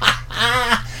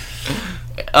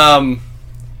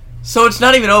 So it's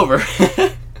not even over.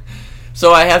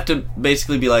 So I have to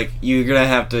basically be like, you're gonna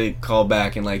have to call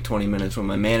back in like 20 minutes when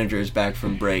my manager is back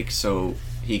from break so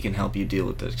he can help you deal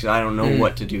with this, because I don't know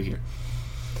what to do here.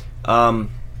 But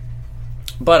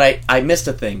I missed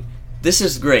a thing. This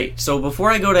is great. So before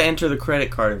I go to enter the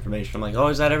credit card information, I'm like, oh,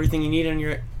 is that everything you need on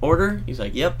your order? He's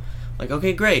like, yep. I'm like,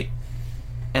 okay, great.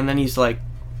 And then he's like,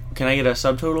 can I get a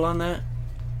subtotal on that?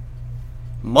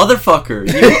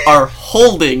 Motherfucker, you are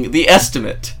holding the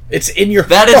estimate. It's in your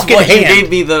That is fucking what hand. you gave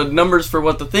me the numbers for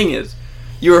what the thing is.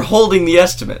 You're holding the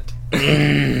estimate.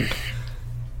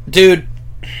 Dude.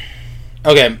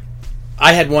 Okay.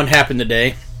 I had one happen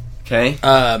today. Okay.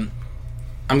 I'm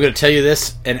going to tell you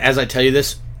this, and as I tell you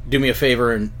this, do me a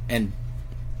favor and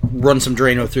run some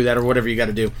Drano through that or whatever you got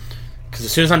to do. Because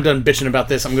as soon as I'm done bitching about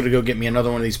this, I'm going to go get me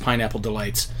another one of these Pineapple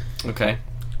Delights. Okay.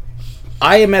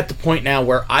 I am at the point now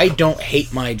where I don't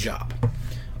hate my job. Okay.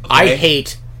 I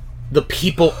hate the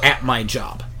people at my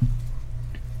job.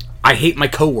 I hate my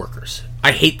coworkers.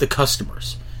 I hate the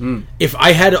customers. If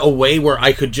I had a way where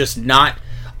I could just not...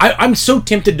 I'm so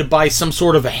tempted to buy some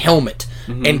sort of a helmet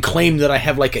and claim that I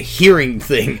have like a hearing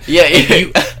thing.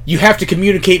 Yeah. You have to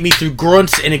communicate me through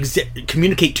grunts and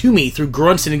communicate to me through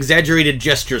grunts and exaggerated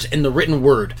gestures in the written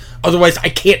word. Otherwise, I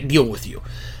can't deal with you.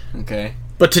 Okay.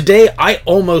 But today, I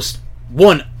almost...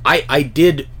 I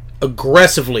did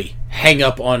aggressively hang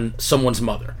up on someone's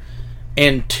mother.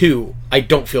 And 2, I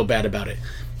don't feel bad about it.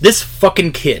 This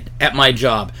fucking kid at my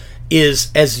job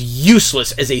is as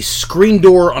useless as a screen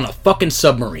door on a fucking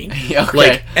submarine. Okay.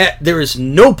 Like, there is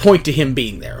no point to him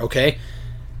being there, okay?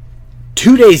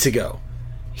 2 days ago,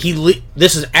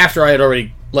 this is after I had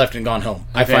already left and gone home.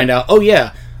 I find out, oh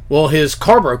yeah, well, his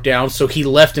car broke down, so he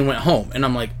left and went home. And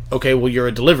I'm like, okay, well, you're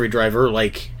a delivery driver,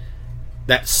 like...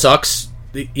 That sucks.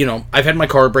 You know, I've had my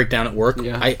car break down at work.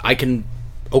 Yeah. I can...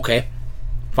 Okay.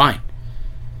 Fine.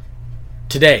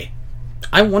 Today,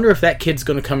 I wonder if that kid's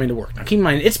going to come into work. Now, keep in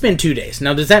mind, it's been 2 days.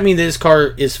 Now, does that mean that his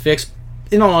car is fixed?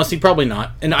 In all honesty, probably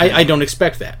not. And I don't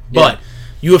expect that. Yeah. But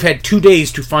you have had 2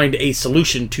 days to find a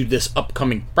solution to this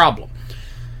upcoming problem.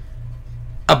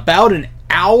 About an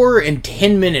hour and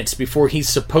 10 minutes before he's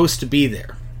supposed to be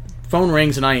there, phone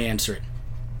rings and I answer it.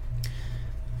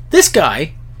 This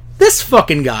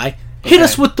fucking guy hit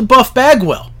us with the Buff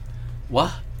Bagwell.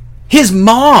 What? His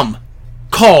mom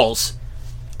calls.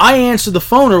 I answer the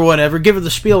phone or whatever, give her the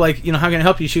spiel like, you know, how can I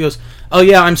help you? She goes, oh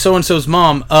yeah, I'm so-and-so's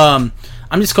mom. I'm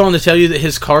just calling to tell you that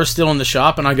his car's still in the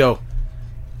shop. And I go,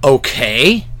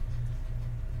 okay.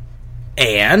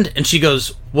 And she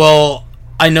goes, well,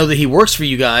 I know that he works for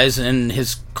you guys and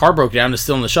his car broke down and is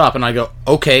still in the shop. And I go,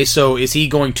 okay, so is he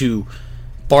going to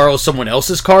borrow someone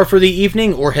else's car for the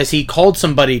evening, or has he called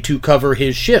somebody to cover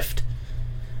his shift?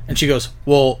 And she goes,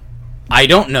 well, I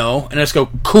don't know. And I just go,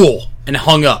 cool, and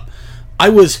hung up. I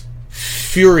was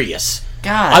furious.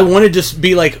 God. I wanted to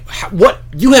be like, what?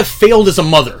 You have failed as a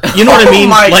mother. You know what I mean?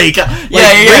 My like, God.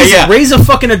 Yeah. Raise a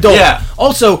fucking adult. Yeah.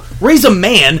 Also, raise a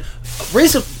man.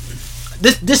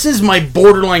 this is my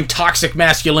borderline toxic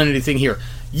masculinity thing here.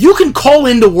 You can call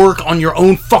into work on your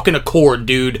own fucking accord,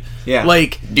 dude. Yeah.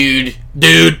 Like, Dude.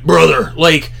 brother.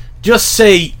 Like, just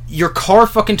say your car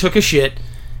fucking took a shit,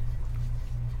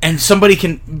 and somebody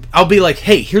can... I'll be like,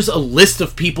 hey, here's a list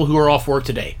of people who are off work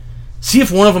today. See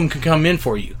if one of them can come in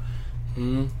for you.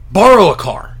 Borrow a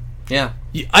car. Yeah.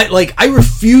 I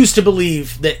refuse to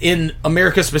believe that in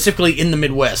America, specifically in the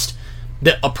Midwest,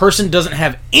 that a person doesn't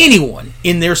have anyone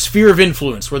in their sphere of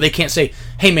influence where they can't say,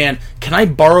 hey man, can I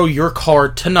borrow your car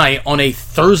tonight on a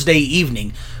Thursday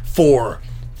evening for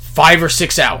 5 or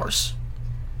 6 hours?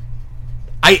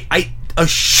 I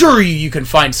assure you can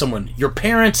find someone. Your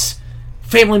parents,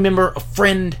 family member, a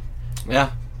friend, Yeah.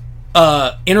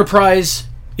 enterprise,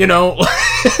 you know,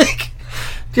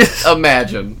 just,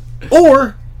 Imagine.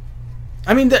 or,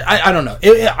 I mean, I don't know.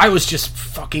 I was just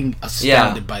fucking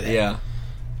astounded by that. Yeah.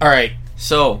 All right,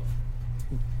 So,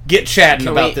 get chatting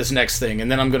Can about we- this next thing,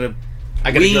 and then I gotta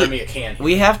grab me a can.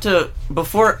 we have to,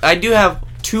 before, I do have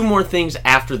 2 more things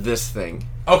after this thing.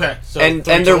 Okay, so And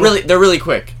three they're total? really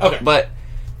quick. Okay. But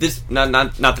this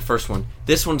not the first one.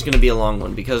 This one's going to be a long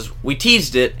one because we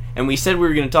teased it and we said we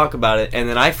were going to talk about it and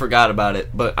then I forgot about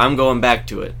it, but I'm going back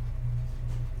to it.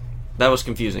 That was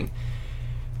confusing.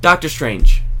 Doctor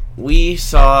Strange. We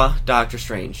saw Doctor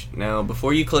Strange. Now,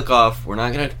 before you click off, we're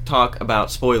not going to talk about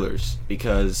spoilers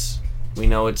because we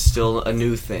know it's still a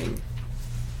new thing.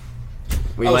 So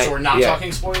we're not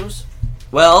talking spoilers?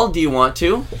 Well, do you want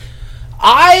to?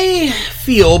 I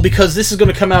feel, because this is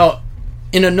going to come out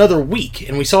in another week,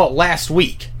 and we saw it last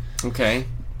week. Okay.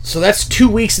 So that's 2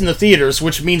 weeks in the theaters,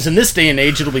 which means in this day and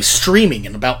age it'll be streaming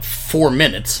in about 4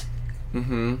 minutes.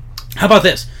 Mm-hmm. How about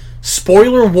this?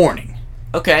 Spoiler warning.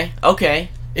 Okay.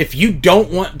 If you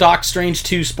don't want Doc Strange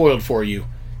 2 spoiled for you,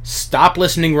 stop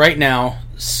listening right now,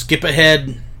 skip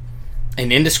ahead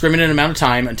an indiscriminate amount of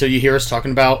time until you hear us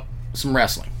talking about some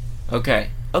wrestling. Okay.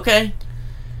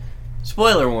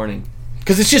 Spoiler warning.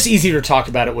 Because it's just easier to talk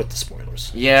about it with the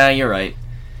spoilers. Yeah, you're right.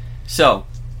 So,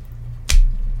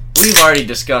 we've already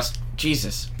discussed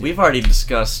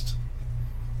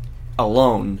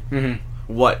alone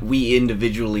what we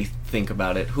individually think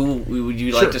about it. Who would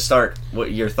you like Sure. to start?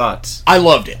 What your thoughts? I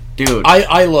loved it. Dude.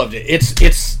 I loved it.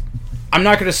 It's I'm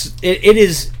not going to... It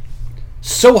is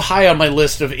so high on my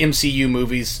list of MCU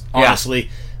movies, honestly.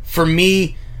 For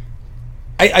me...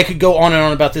 I could go on and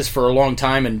on about this for a long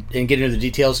time and get into the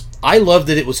details. I love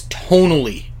that it was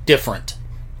tonally different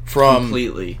from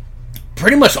Completely.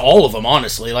 pretty much all of them,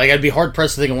 honestly. Like, I'd be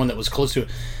hard-pressed to think of one that was close to it.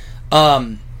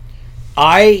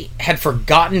 I had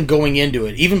forgotten going into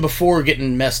it, even before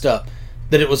getting messed up,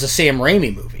 that it was a Sam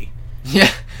Raimi movie. Yeah.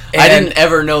 I didn't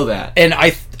ever know that. And I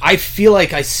feel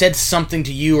like I said something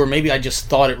to you, or maybe I just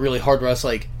thought it really hard, where I was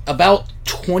like, about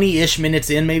 20-ish minutes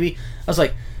in, maybe, I was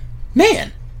like,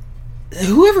 man...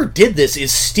 whoever did this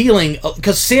is stealing...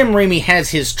 Because Sam Raimi has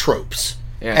his tropes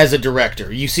as a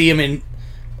director. You see him in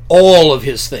all of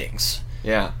his things.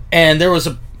 Yeah. And there was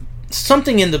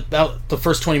something in about the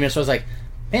first 20 minutes where I was like,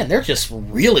 man, they're just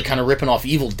really kind of ripping off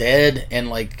Evil Dead and,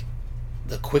 like,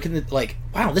 the Quick and the... Like,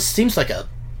 wow, this seems like a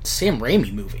Sam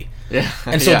Raimi movie. Yeah.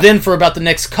 And so then for about the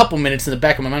next couple minutes in the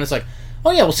back of my mind, it's like,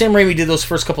 oh yeah, well, Sam Raimi did those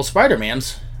first couple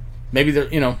Spider-Mans. Maybe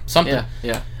they're, something.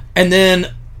 Yeah. And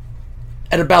then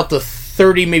at about the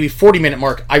 30, maybe 40-minute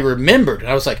mark, I remembered, and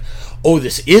I was like, oh,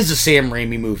 this is a Sam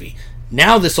Raimi movie.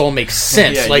 Now this all makes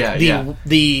sense.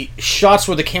 The shots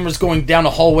where the camera's going down a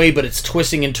hallway, but it's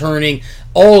twisting and turning,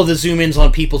 all of the zoom-ins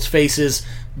on people's faces,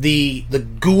 the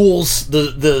ghouls,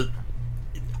 to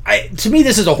me,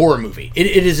 this is a horror movie.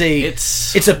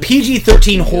 It's a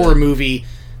PG-13 horror movie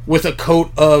with a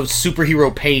coat of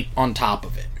superhero paint on top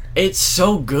of it. It's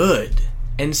so good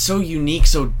and so unique,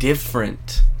 so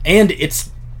different. And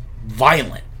it's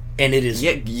violent, and it is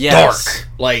yes. dark.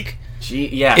 Like,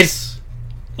 yes.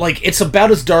 It's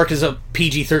about as dark as a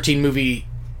PG-13 movie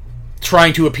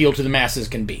trying to appeal to the masses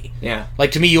can be. Yeah.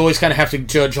 Like, to me, you always kind of have to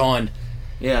judge on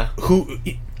who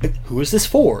is this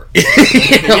for?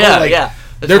 Yeah.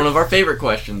 That's one of our favorite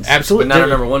questions. Absolutely. But not our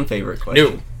number one favorite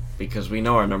question. No. Because we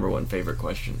know our number one favorite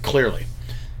question. Clearly.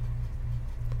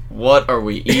 What are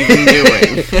we even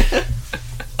doing?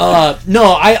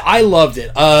 No, I loved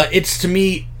it. It's, to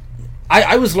me,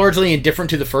 I was largely indifferent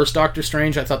to the first Doctor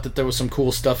Strange. I thought that there was some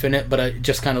cool stuff in it, but it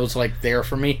just kind of was, like, there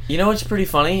for me. You know what's pretty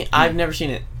funny? I've never seen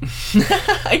it.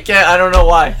 I don't know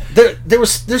why.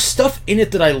 There's stuff in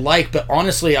it that I like, but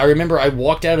honestly, I remember I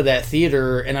walked out of that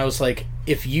theater, and I was like,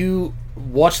 if you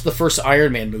watched the first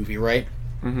Iron Man movie, right?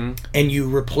 Mm-hmm. And you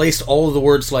replaced all of the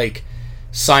words, like,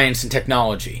 science and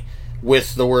technology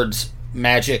with the words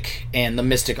magic and the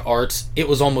mystic arts, it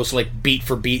was almost like beat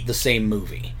for beat the same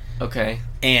movie. Okay.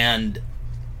 And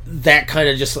that kind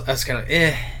of just, that's kind of,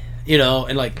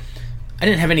 and like, I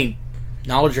didn't have any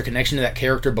knowledge or connection to that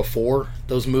character before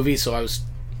those movies, so I was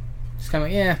just kind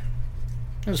of like,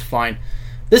 it was fine.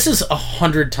 This is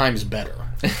 100 times better.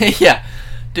 Yeah.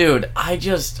 Dude,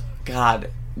 God,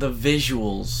 the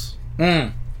visuals.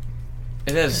 It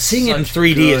has seeing it in such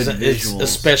 3D good is visuals.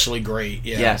 especially great.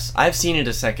 Yeah. Yes, I've seen it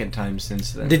a second time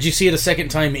since then. Did you see it a second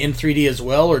time in 3D as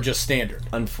well, or just standard?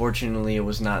 Unfortunately, it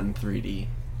was not in 3D.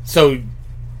 So,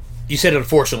 you said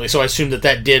unfortunately, so I assume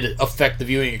that did affect the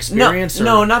viewing experience?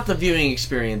 No, not the viewing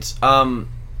experience.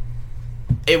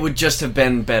 It would just have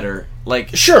been better.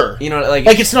 Like, sure.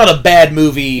 Like it's not a bad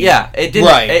movie. Yeah, it didn't.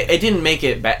 Right. It didn't make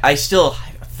it bad. I still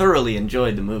thoroughly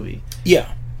enjoyed the movie.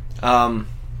 Yeah.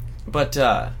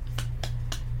 But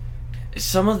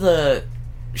some of the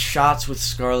shots with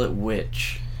Scarlet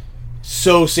Witch.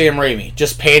 So Sam Raimi,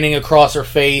 just panning across her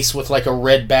face with like a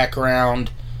red background.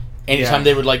 Anytime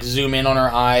they would like zoom in on her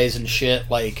eyes and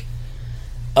shit, like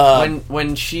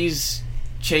when she's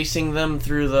chasing them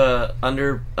through the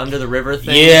under the river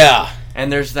thing. Yeah. And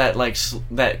there's that like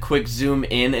that quick zoom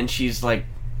in, and she's like,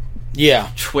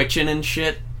 twitching and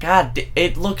shit. God,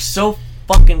 it looks so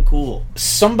fucking cool.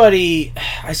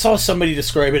 I saw somebody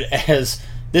describe it as,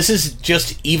 this is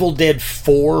just Evil Dead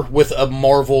 4 with a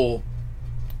Marvel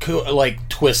like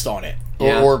twist on it,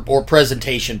 or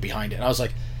presentation behind it. And I was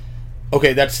like,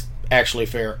 okay, that's actually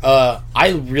fair.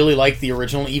 I really like the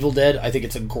original Evil Dead. I think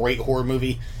it's a great horror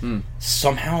movie.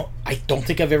 Somehow, I don't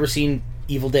think I've ever seen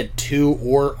Evil Dead 2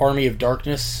 or Army of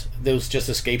Darkness. Those just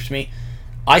escaped me.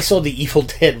 I saw the Evil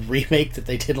Dead remake that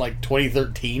they did like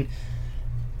 2013.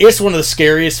 It's one of the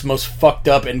scariest, most fucked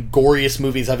up, and goriest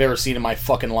movies I've ever seen in my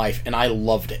fucking life, and I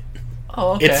loved it.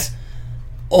 Oh, okay. It's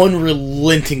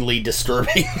unrelentingly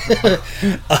disturbing.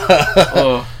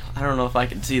 I don't know if I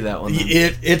can see that one.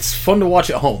 It's fun to watch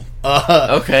at home.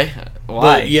 Okay.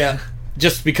 Why? Yeah,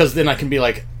 just because then I can be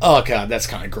like, oh god, that's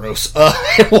kind of gross,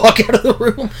 and walk out of the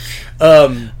room.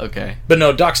 Okay. But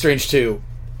no, Doc Strange 2,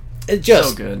 it just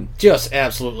so good. Just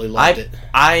absolutely loved it.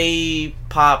 I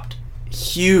popped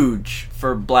huge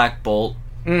for Black Bolt.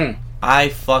 I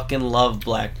fucking love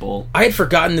Black Bolt. I had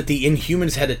forgotten that the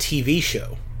Inhumans had a TV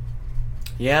show.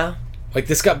 Yeah? Like,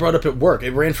 this got brought up at work.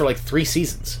 It ran for like 3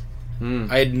 seasons.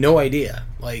 I had no idea.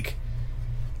 Like,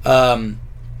 so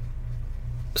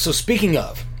speaking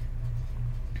of,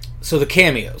 so the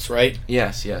cameos, right?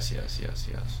 Yes.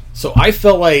 So I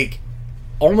felt like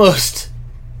almost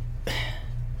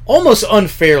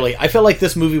unfairly, I felt like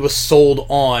this movie was sold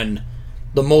on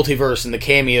the multiverse and the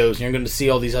cameos, and you're going to see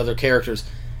all these other characters.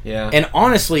 Yeah. And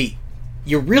honestly,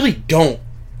 you really don't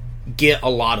get a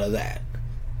lot of that.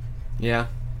 Yeah.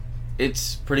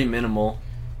 It's pretty minimal.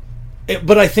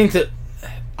 But I think that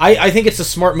I think it's a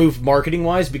smart move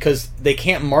marketing-wise, because they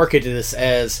can't market this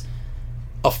as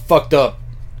a fucked up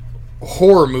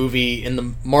horror movie in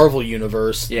the Marvel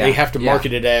universe. Yeah. They have to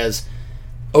market it as,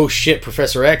 oh shit,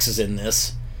 Professor X is in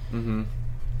this. Mm-hmm.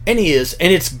 And he is,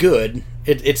 and it's good.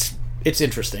 It's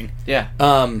interesting. Yeah.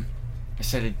 I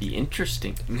said it'd be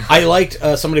interesting. I liked,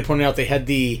 somebody pointed out they had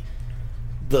the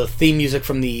theme music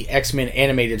from the X-Men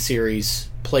animated series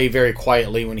play very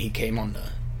quietly when he came on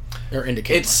into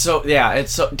camera. It's so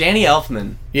Danny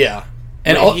Elfman. Yeah.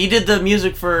 And he did the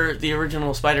music for the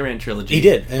original Spider-Man trilogy. He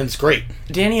did, and it's great.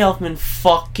 Danny Elfman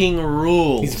fucking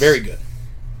rules. He's very good.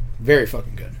 Very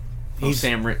fucking good.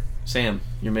 Sam,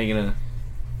 you're making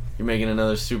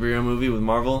another superhero movie with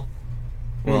Marvel?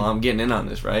 Well, I'm getting in on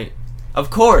this, right? Of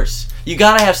course. You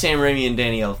gotta have Sam Raimi and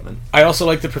Danny Elfman. I also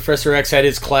like that Professor X had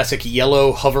his classic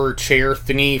yellow hover chair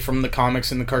thingy from the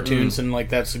comics and the cartoons, and like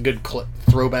that's a good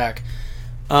throwback.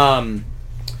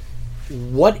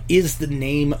 What is the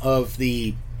name of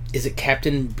the... Is it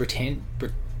Captain Britain...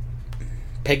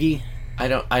 Peggy? I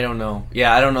don't know.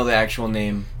 Yeah, I don't know the actual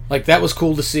name. Like, that was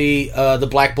cool to see. The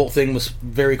Black Bolt thing was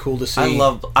very cool to see.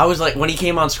 I was like, when he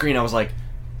came on screen, I was like,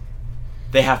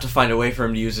 they have to find a way for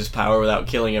him to use his power without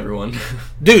killing everyone.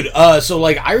 Dude, so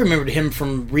like, I remembered him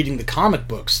from reading the comic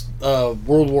books,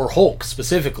 World War Hulk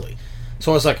specifically.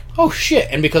 So I was like, oh shit.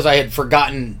 And because I had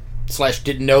forgotten /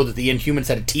 didn't know that the Inhumans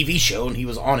had a TV show and he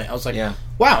was on it, I was like,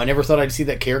 wow, I never thought I'd see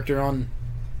that character in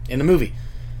the movie.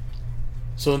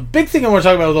 So the big thing I want to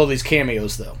talk about with all these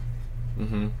cameos, though,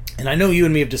 and I know you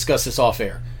and me have discussed this off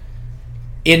air,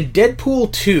 in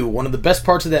Deadpool 2, one of the best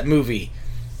parts of that movie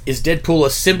is Deadpool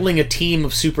assembling a team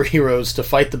of superheroes to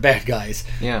fight the bad guys.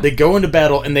 Yeah. They go into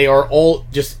battle and they are all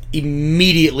just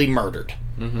immediately murdered.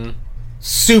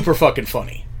 Super fucking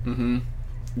funny.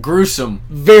 Gruesome.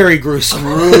 Very gruesome.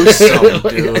 Gruesome,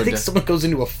 Like, dude. I think someone goes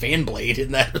into a fan blade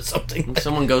in that or something.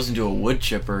 Someone goes into a wood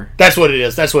chipper. That's what it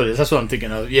is. That's what I'm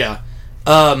thinking of. Yeah.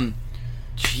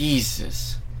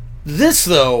 Jesus. This,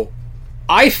 though,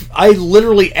 I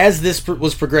literally, as this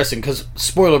was progressing, because,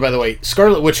 spoiler, by the way,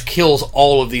 Scarlet Witch kills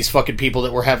all of these fucking people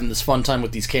that were having this fun time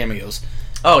with these cameos.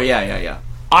 Oh, yeah.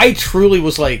 I truly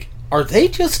was like, are they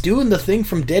just doing the thing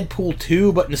from Deadpool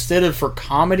 2, but instead of for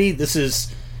comedy, this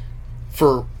is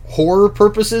for horror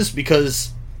purposes?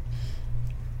 Because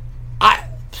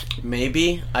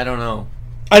Maybe? I don't know.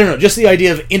 I don't know, just the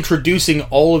idea of introducing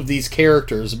all of these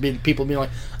characters, people being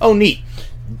like, oh, neat,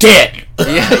 dead!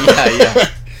 Yeah.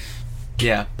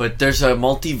 Yeah, but there's a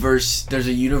multiverse, there's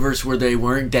a universe where they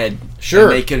weren't dead. Sure.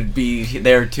 And they could be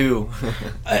there, too.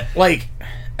 I think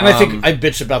I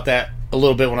bitched about that a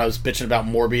little bit when I was bitching about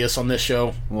Morbius on this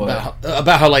show. What?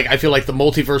 About how, like, I feel like the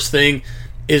multiverse thing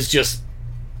is just...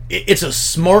 It's a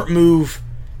smart move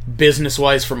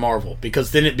business-wise for Marvel,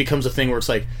 because then it becomes a thing where it's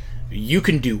like, you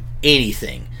can do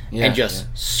anything and just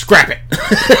scrap it.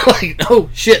 Like, oh,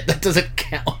 shit, that doesn't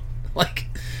count. Like,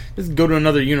 just go to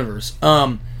another universe.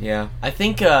 Yeah. I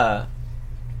think,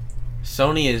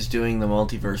 Sony is doing the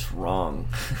multiverse wrong.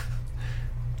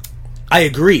 I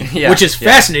agree, Yeah, which is yeah.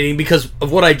 fascinating because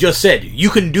of what I just said. You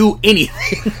can do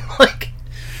anything. Like,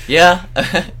 Yeah.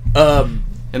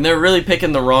 And they're really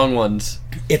picking the wrong ones.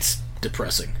 it's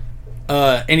depressing.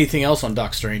 Anything else on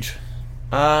Doc Strange?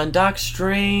 Doc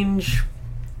Strange...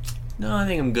 No, I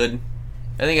think I'm good.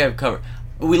 I think I've covered...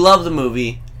 We love the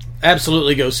movie.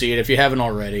 Absolutely go see it if you haven't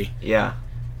already. Yeah.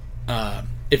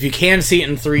 If you can see it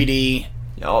in 3D,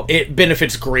 Oh, it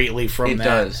benefits greatly from it that.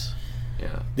 does.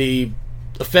 Yeah. The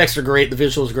effects are great, the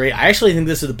visuals are great. I actually think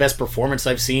this is the best performance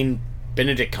I've seen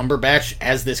Benedict Cumberbatch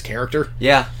as this character.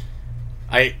 Yeah.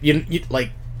 I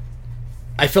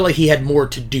feel like he had more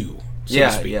to do, so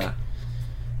to speak.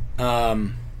 Yeah.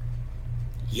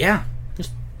 Yeah,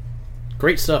 just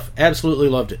great stuff. Absolutely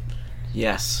loved it.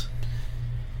 Yes.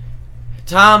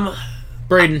 Tom,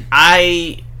 Braden.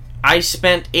 I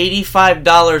spent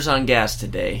 $85 on gas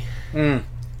today.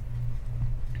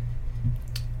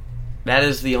 That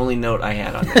is the only note I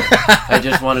had on it. I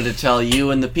just wanted to tell you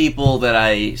and the people that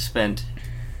I spent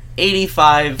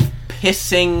 85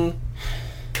 pissing,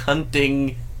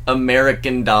 cunting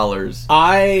American dollars.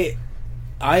 I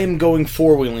am going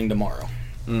four-wheeling tomorrow.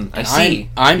 I see.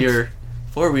 I'm- Your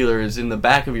four-wheeler is in the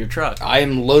back of your truck. I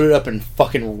am loaded up and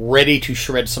fucking ready to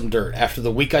shred some dirt. After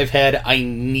the week I've had, I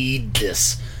need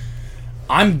this.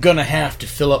 I'm gonna have to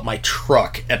fill up my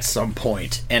truck at some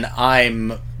point, and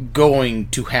I'm going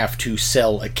to have to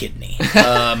sell a kidney.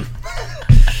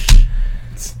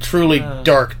 It's truly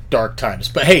dark, dark times.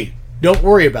 But hey, don't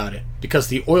worry about it, because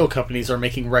the oil companies are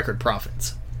making record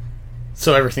profits.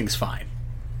 So everything's fine.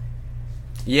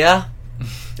 Yeah?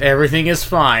 Everything is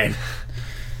fine.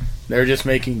 They're just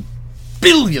making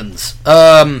billions.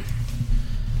 And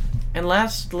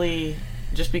lastly,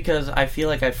 just because I feel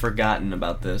like I've forgotten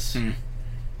about this,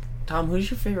 Tom, who's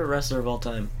your favorite wrestler of all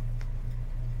time?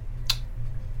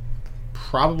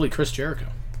 Probably Chris Jericho.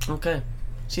 Okay.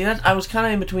 See, that I was kind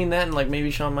of in between that and like maybe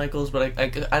Shawn Michaels, but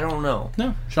I don't know.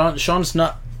 No, Sean's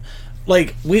not.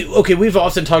 Like we've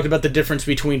often talked about the difference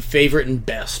between favorite and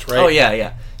best, right? Oh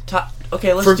yeah.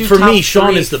 Okay, let's do For top me,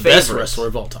 Sean 3 is the best favorites. wrestler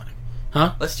of all time.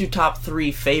 Huh? Let's do top 3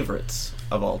 favorites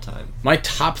of all time. My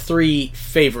top 3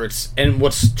 favorites, and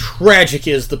what's tragic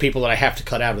is the people that I have to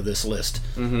cut out of this list.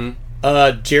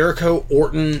 Mm-hmm. Jericho,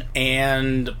 Orton,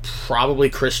 and probably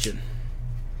Christian.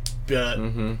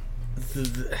 You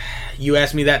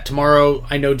ask me that tomorrow,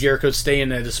 I know Jericho's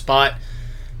staying at a spot.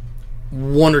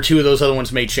 1 or 2 of those other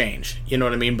ones may change. You know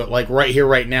what I mean? But like right here,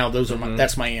 right now, those are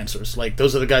that's my answers. Like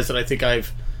those are the guys that I think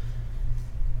I've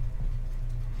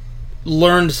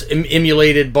learned,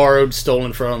 emulated, borrowed,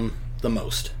 stolen from the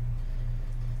most.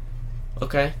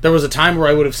 Okay. There was a time where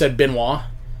I would have said Benoit,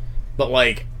 but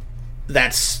like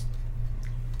that's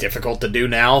difficult to do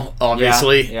now,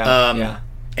 obviously. Yeah.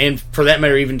 And for that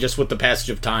matter, even just with the passage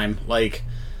of time, like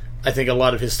I think a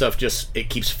lot of his stuff it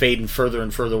keeps fading further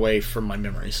and further away from my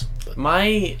memories. But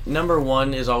My number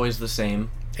 1 is always the same.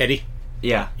 Eddie,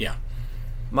 Yeah. yeah,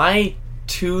 My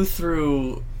 2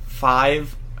 through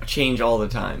 5 change all the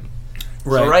time.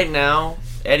 right. So right now,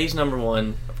 Eddie's number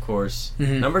 1, of course.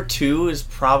 Mhm. Number 2 is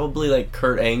probably like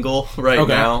Kurt Angle right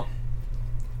Okay. now,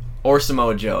 or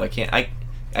Samoa Joe.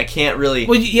 I can't really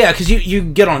Well, yeah, because you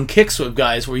get on kicks with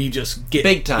guys where you just get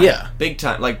big time. Yeah, big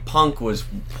time. Like Punk was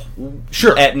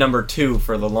sure. at number 2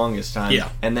 for the longest time. Yeah.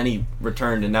 and then he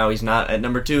returned, and now he's not at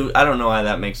number 2. I don't know how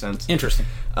that makes sense. Interesting.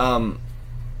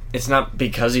 It's not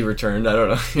because he returned. I don't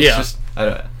know. It's Yeah. just I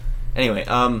don't. Anyway,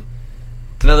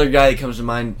 Another guy that comes to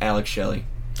mind, Alex Shelley.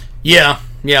 Yeah.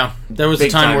 There was Big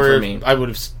a time time where for me. I would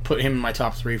have put him in my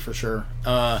top 3 for sure.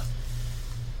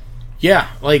 Yeah,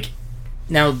 like,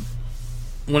 now,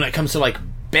 when it comes to, like,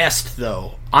 best,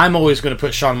 though, I'm always going to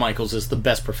put Shawn Michaels as the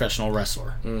best professional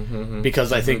wrestler. Mm-hmm.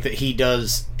 Because I think that he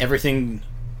does everything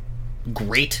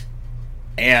great.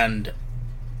 And,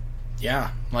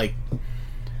 yeah, like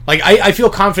I feel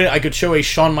confident I could show a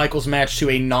Shawn Michaels match to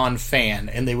a non-fan,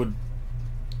 and they would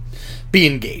be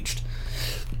engaged.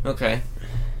 Okay.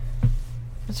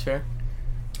 That's fair.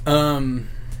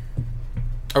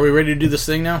 Are we ready to do this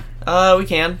thing now? We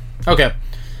can. Okay.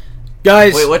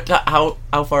 Guys... Wait, what? How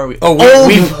far are we?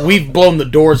 We've blown the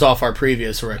doors off our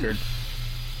previous record.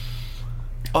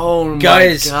 Oh,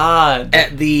 Guys, my God.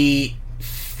 At the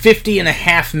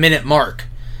 50.5-minute mark,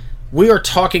 we are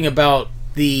talking about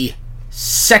the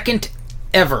second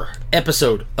ever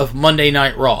episode of Monday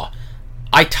Night Raw.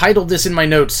 I titled this in my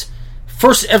notes,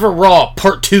 First Ever Raw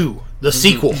Part 2, the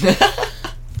sequel.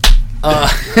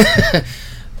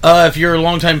 If you're a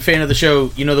longtime fan of the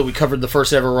show, you know that we covered the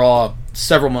First Ever Raw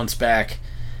several months back.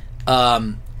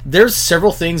 There's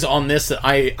several things on this that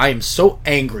I am so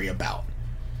angry about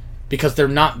because they're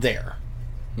not there.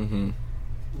 Mm-hmm.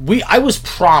 I was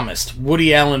promised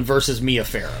Woody Allen versus Mia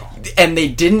Farrow, and they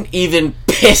didn't even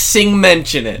pissing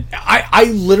mention it. I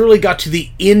literally got to the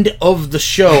end of the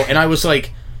show and I was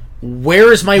like,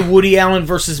 where is my Woody Allen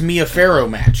versus Mia Farrow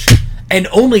match? And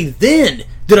only then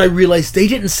did I realize they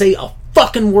didn't say a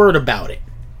fucking word about it.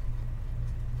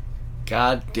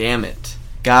 God damn it.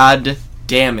 God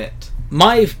damn it.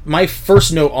 My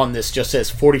first note on this just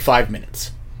says 45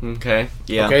 minutes. Okay.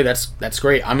 Yeah. Okay, that's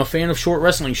great. I'm a fan of short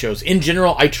wrestling shows. In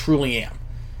general, I truly am.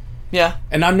 Yeah.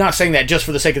 And I'm not saying that just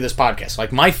for the sake of this podcast.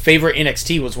 Like, my favorite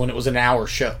NXT was when it was an hour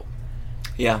show.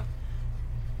 Yeah.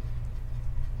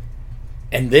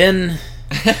 And then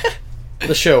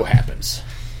the show happens.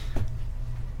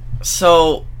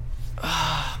 So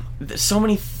so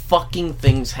many fucking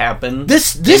things happen.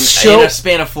 This show in a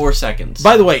span of 4 seconds.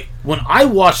 By the way, when I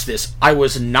watched this, I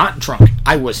was not drunk.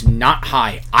 I was not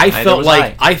high. I felt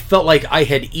like I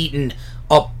had eaten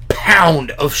a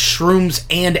pound of shrooms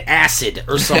and acid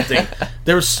or something.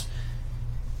 This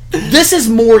is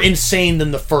more insane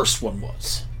than the first one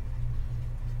was.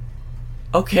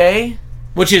 Okay.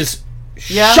 Which is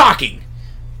shocking.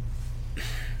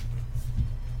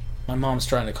 My mom's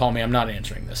trying to call me. I'm not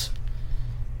answering this.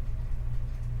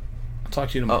 I'll talk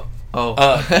to you tomorrow.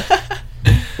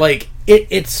 Like,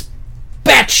 it's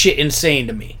batshit insane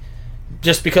to me.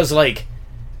 Just because, like...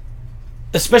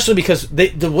 Especially because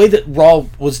the way that Raw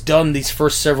was done these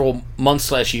first several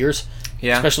months / years,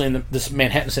 especially in this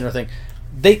Manhattan Center thing,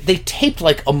 they taped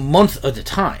like a month at a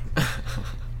time.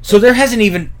 So there hasn't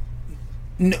even...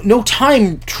 No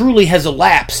time truly has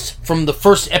elapsed from the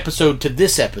first episode to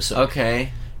this episode.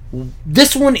 Okay.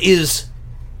 This one is...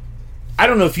 I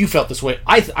don't know if you felt this way.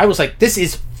 I was like, this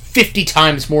is 50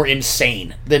 times more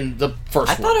insane than the first one.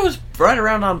 I thought it was right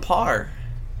around on par.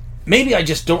 Maybe I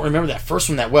just don't remember that first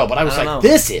one that well, but I was like, know.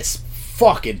 This is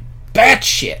fucking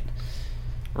batshit.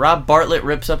 Rob Bartlett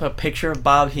rips up a picture of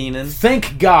Bob Heenan.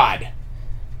 Thank God.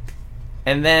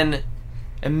 And then,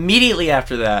 immediately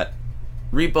after that,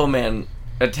 Repo Man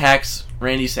attacks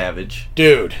Randy Savage.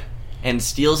 Dude. And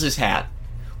steals his hat.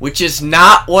 Which is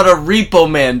not what a Repo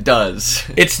Man does.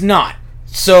 It's not.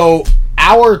 So,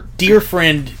 our dear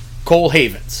friend, Cole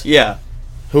Havens. Yeah.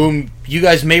 Whom you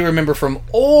guys may remember from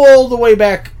all the way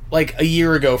back, like a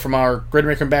year ago, from our Great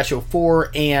American Bash Show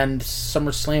 4 and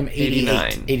SummerSlam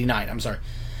 89, I'm sorry,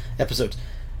 episodes.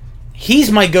 He's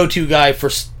my go-to guy for,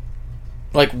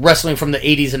 like, wrestling from the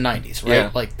 80s and 90s, right?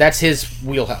 Yeah. Like, that's his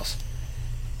wheelhouse.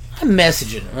 I'm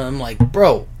messaging him, and I'm like,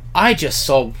 bro, I just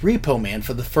saw Repo Man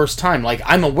for the first time. Like,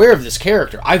 I'm aware of this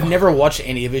character. I've never watched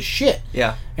any of his shit.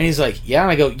 Yeah. And he's like, yeah.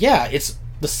 And I go, yeah, it's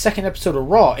the second episode of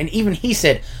Raw. And even he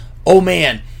said, oh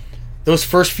man, those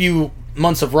first few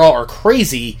months of Raw are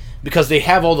crazy because they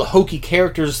have all the hokey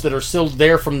characters that are still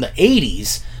there from the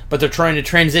 80s, but they're trying to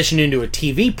transition into a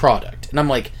TV product. And I'm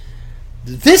like,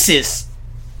 this is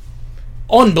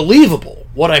unbelievable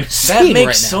what I'm seeing right now. That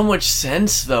makes so much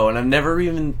sense, though, and I've never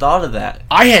even thought of that.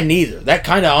 I hadn't either. That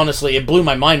kind of, honestly, it blew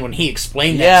my mind when he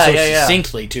explained that so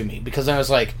succinctly to me, because I was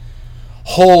like,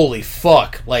 holy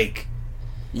fuck, like...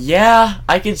 Yeah,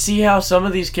 I can see how some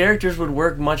of these characters would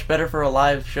work much better for a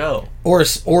live show.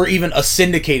 Or even a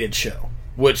syndicated show,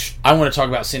 which I want to talk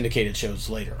about syndicated shows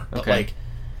later. But, like,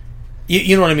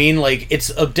 you know what I mean? Like, it's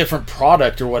a different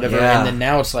product or whatever, and then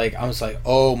now it's like, I was like,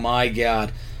 oh my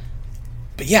god.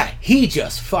 But yeah, he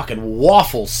just fucking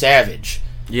waffles Savage.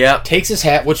 Yeah. Takes his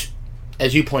hat, which,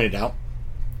 as you pointed out,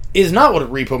 is not what a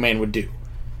Repo Man would do.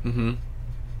 Mm-hmm.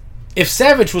 if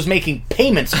Savage was making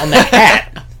payments on that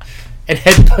hat and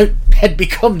had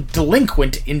become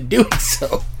delinquent in doing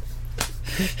so.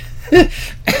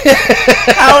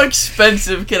 How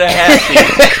expensive can a hat be?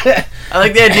 I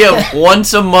like the idea of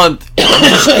once a month, I'll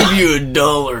just give you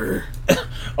 $1.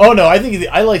 Oh no, I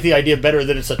like the idea better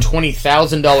that it's a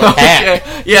 $20,000 hat.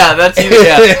 Okay. Yeah, that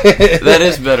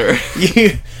is better.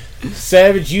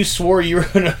 Savage, you swore you were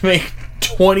gonna make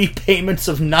 20 payments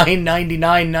of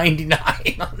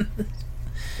 $9.99.99.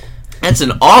 That's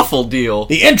an awful deal.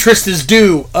 The interest is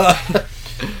due.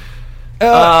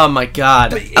 Oh my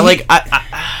god!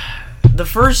 The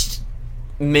first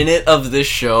minute of this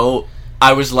show,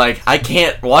 I was like, I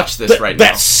can't watch this right now.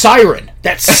 That siren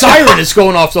is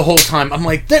going off the whole time. I'm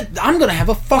like, I'm gonna have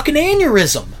a fucking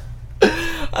aneurysm.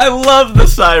 I love the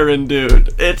siren,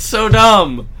 dude. It's so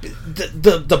dumb.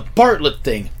 The Bartlett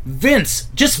thing, Vince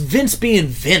being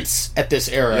Vince at this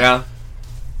era. Yeah.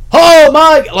 Oh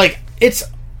my, like it's.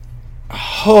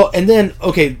 Oh, and then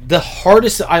okay, the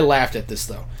hardest that I laughed at this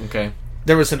though. Okay.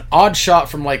 There was an odd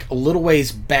shot from like a little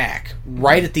ways back,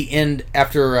 right at the end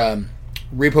after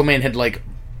Repo Man had like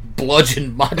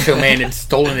bludgeoned Macho Man and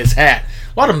stolen his hat.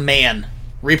 A lot of man,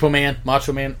 Repo Man,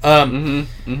 Macho Man,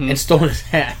 and stolen his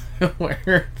hat.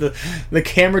 Where the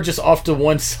camera just off to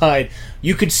one side,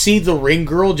 you could see the ring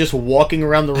girl just walking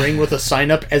around the ring with a sign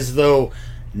up as though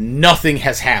nothing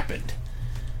has happened.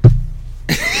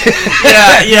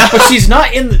 Yeah. But she's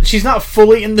not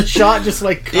fully in the shot, just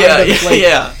like kind of like,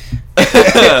 yeah.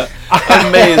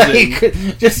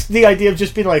 Amazing. Just the idea of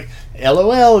just being like,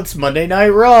 LOL, it's Monday Night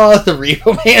Raw. The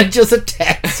Repo Man just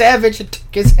attacked Savage and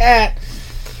took his hat.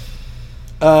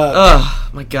 Oh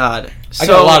my god. I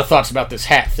got a lot of thoughts about this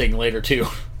hat thing later too.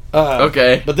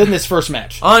 Okay. But then this first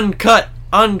match. Uncut,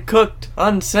 uncooked,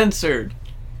 uncensored.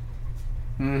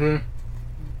 Mm-hmm.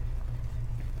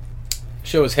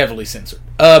 Show is heavily censored.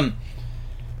 But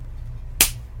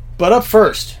up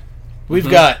first, we've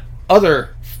got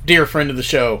other dear friend of the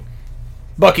show,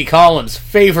 Bucky Collins'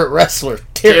 favorite wrestler,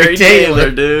 Terry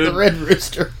Taylor, dude. the Red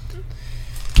Rooster.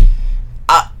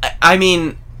 I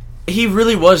mean, he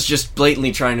really was just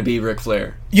blatantly trying to be Ric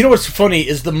Flair. You know what's funny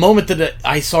is the moment that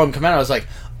I saw him come out, I was like,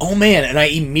 oh man, and I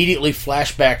immediately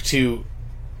flashed back to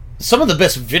some of the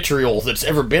best vitriol that's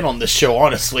ever been on this show,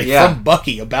 honestly, from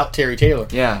Bucky about Terry Taylor.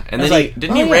 Yeah, and then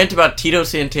didn't he rant about Tito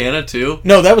Santana too?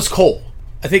 No, that was Cole.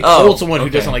 I think Cole's the one who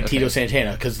doesn't like okay. Tito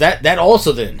Santana, because that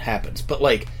also then happens. But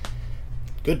like,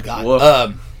 good God.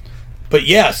 Woof. But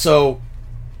yeah, so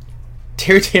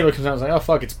Terry Taylor comes out, I was like, oh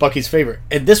fuck, it's Bucky's favorite.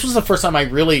 And this was the first time I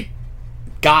really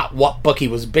got what Bucky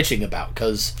was bitching about,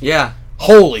 because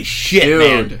holy shit, dude.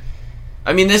 man.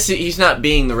 I mean, he's not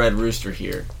being the Red Rooster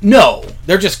here. No,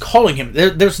 they're just calling him.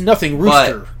 There's nothing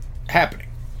Rooster happening.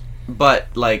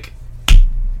 But like,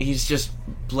 he's just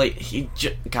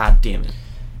God damn it.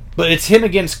 But it's him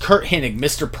against Kurt Hennig,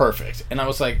 Mr. Perfect, and I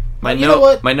was like, my you know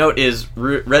what? My note is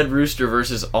Red Rooster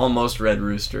versus almost Red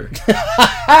Rooster.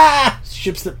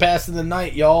 Ships that pass in the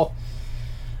night, y'all.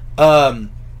 So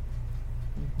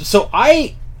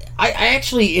I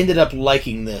actually ended up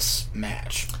liking this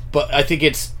match, but I think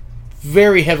it's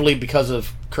very heavily because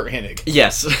of Kurt Hennig.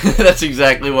 Yes, that's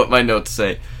exactly what my notes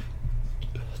say.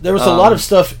 There was a lot of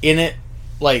stuff in it,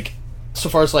 like, so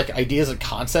far as, like, ideas and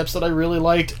concepts that I really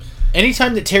liked.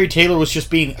 Anytime that Terry Taylor was just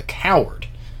being a coward,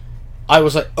 I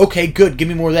was like, okay, good, give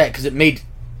me more of that, because it made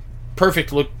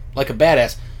Perfect look like a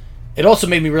badass. It also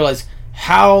made me realize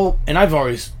how, and I've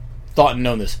always thought and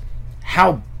known this,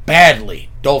 how badly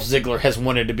Dolph Ziggler has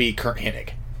wanted to be Kurt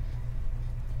Hennig.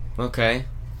 Okay.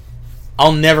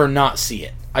 I'll never not see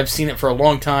it. I've seen it for a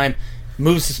long time.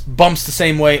 Bumps the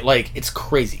same way. Like, it's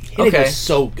crazy. Hennig was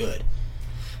so good.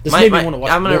 This made me want to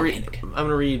watch more Hennig. I'm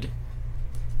gonna read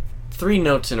 3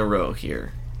 notes in a row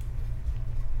here.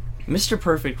 Mr.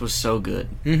 Perfect was so good.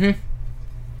 Mm-hmm.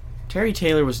 Terry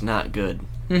Taylor was not good.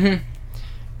 Mm-hmm.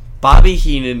 Bobby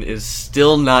Heenan is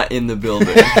still not in the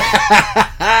building.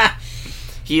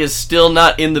 He is still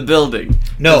not in the building.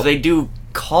 No. They do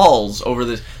calls over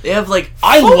this. They have like...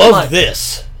 I love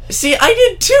this. See, I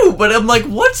did too, but I'm like,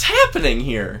 what's happening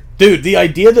here? Dude, the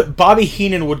idea that Bobby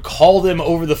Heenan would call them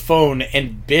over the phone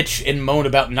and bitch and moan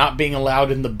about not being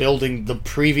allowed in the building the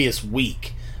previous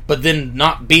week, but then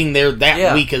not being there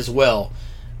that week as well.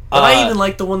 But I even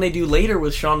like the one they do later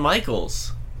with Shawn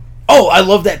Michaels. Oh, I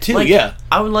love that too, like, yeah.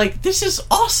 I was like, this is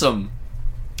awesome.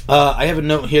 I have a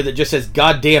note here that just says,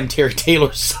 "Goddamn, Terry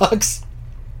Taylor sucks."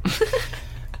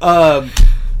 I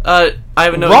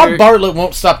have a note Rob here. Bartlett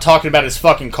won't stop talking about his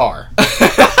fucking car.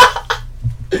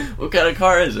 What kind of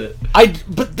car is it?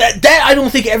 But that I don't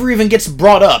think ever even gets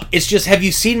brought up. It's just, have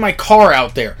you seen my car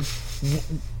out there?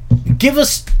 Give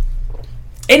us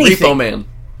anything. Repo Man.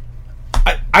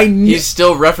 I kn- He's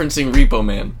still referencing Repo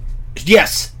Man.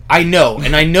 Yes, I know,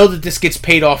 and I know that this gets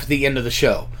paid off at the end of the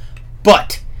show.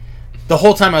 But the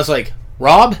whole time I was like,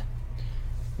 Rob,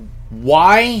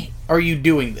 why are you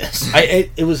doing this?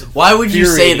 It was. Why would you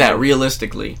say infuriating. that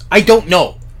realistically? I don't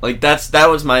know. Like that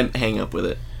was my hang up with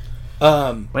it.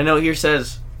 My note here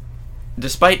says,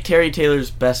 despite Terry Taylor's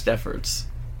best efforts,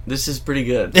 this is pretty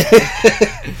good.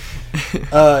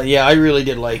 Yeah, I really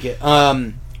did like it.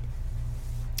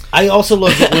 I also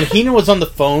loved that when Heenan was on the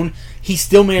phone, he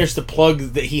still managed to plug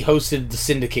that he hosted the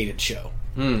syndicated show.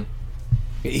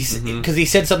 Because he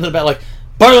said something about, like,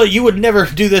 Bartlett, you would never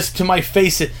do this to my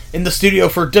face in the studio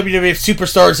for WWF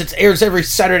Superstars. It airs every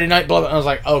Saturday night, blah, blah. And I was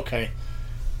like, okay.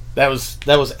 That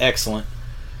was excellent.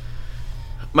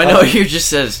 My note here just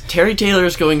says, Terry Taylor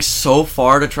is going so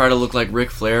far to try to look like Ric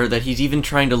Flair that he's even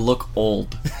trying to look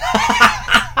old.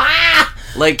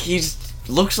 Like,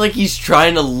 looks like he's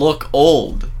trying to look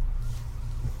old.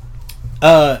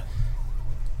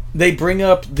 They bring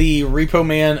up the Repo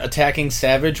Man attacking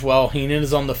Savage while Heenan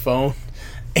is on the phone.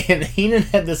 And Heenan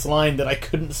had this line that I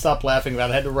couldn't stop laughing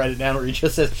about. I had to write it down where he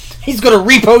just says, he's going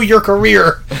to repo your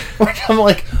career. Which I'm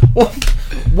like, what?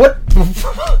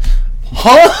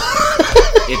 Huh?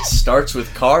 It starts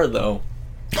with car, though.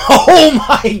 Oh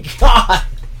my god.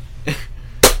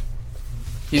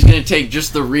 He's gonna take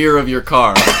just the rear of your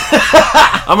car.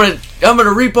 I'm gonna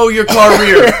repo your car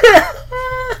rear.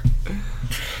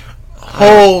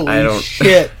 Holy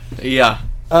shit. Yeah.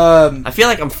 I feel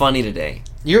like I'm funny today.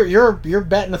 You're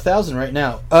batting 1,000 right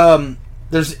now.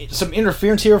 There's some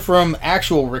interference here from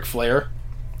actual Ric Flair.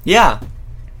 Yeah.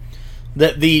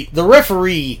 That the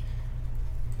referee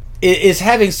is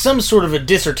having some sort of a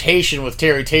dissertation with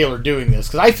Terry Taylor doing this,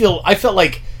 because I felt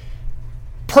like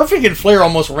Perfect and Flair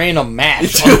almost ran a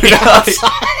match on the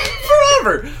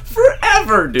outside.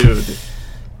 Forever, dude.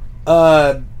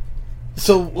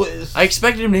 So I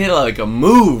expected him to hit like a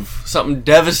move, something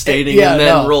devastating, Yeah, and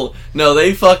then no. roll. No,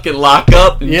 they fucking lock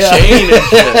up and chain and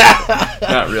shit.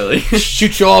 Not really.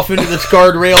 shoot you off into the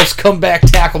guardrails, come back,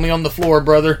 tackle me on the floor,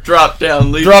 brother. Drop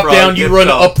down, leap Drop frog, down, you get run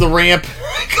up. up the ramp,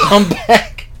 come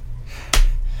back.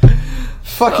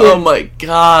 Fucking. Oh my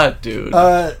god, dude.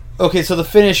 Okay, so the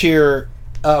finish here,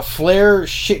 Flair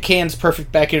shit cans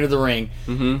Perfect back into the ring.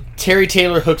 Mm-hmm. Terry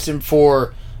Taylor hooks him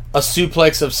for a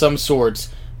suplex of some sorts.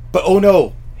 But oh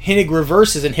no, Hennig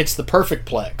reverses and hits the Perfect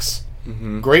plex.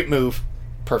 Mm-hmm. Great move.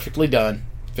 Perfectly done.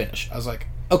 Finish. I was like,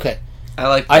 okay. I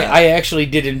like that. I actually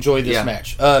did enjoy this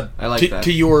match. I like that.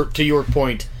 To your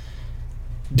point,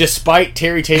 despite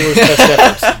Terry Taylor's best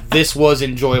efforts, this was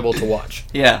enjoyable to watch.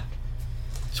 Yeah.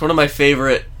 It's one of my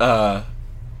favorite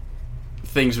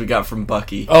things we got from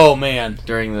Bucky Oh man.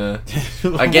 during the...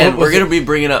 Again, What we're was going to be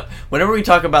bringing up... Whenever we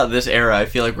talk about this era, I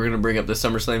feel like we're going to bring up the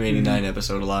SummerSlam 89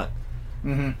 episode a lot.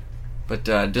 Mm-hmm. But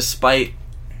despite...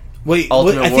 Wait,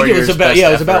 Ultimate I think it was Warrior's about best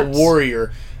it was about efforts.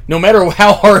 Warrior. No matter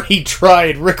how hard he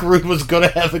tried, Rick Rude was gonna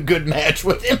have a good match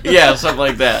with him. Yeah, something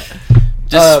like that.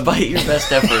 Despite your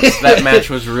best efforts, that match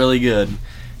was really good.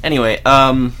 Anyway,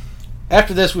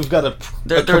 After this, we've got a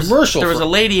commercial. There was for- a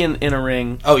lady in a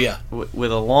ring Oh yeah,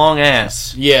 with a long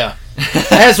ass. yeah.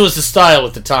 As was the style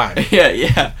at the time.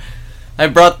 Yeah. I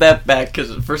brought that back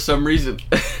because for some reason,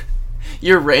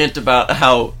 your rant about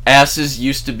how asses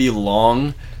used to be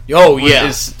long Oh yeah.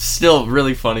 is still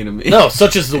really funny to me. No,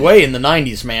 such is the way in the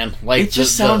 '90s, man. Like It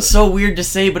just sounds so weird to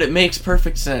say, but it makes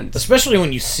perfect sense. especially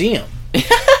when you see him.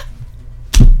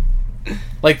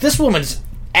 Like this woman's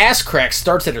ass crack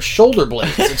starts at her shoulder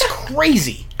blades. It's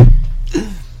crazy.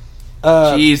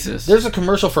 Jesus. There's a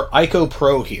commercial for Ico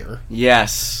Pro here.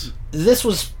 Yes. This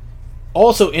was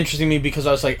also interesting to me because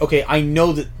I was like, okay, I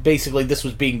know that basically this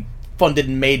was being funded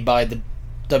and made by the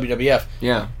WWF.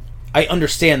 Yeah. I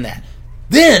understand that.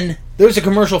 Then there's a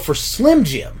commercial for Slim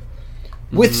Jim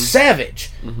with Savage.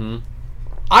 Mm-hmm.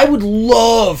 I would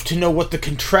love to know what the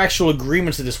contractual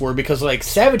agreements of this were, because like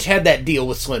Savage had that deal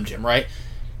with Slim Jim, right?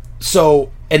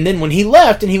 So, and then when he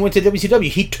left and he went to WCW,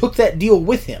 he took that deal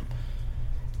with him.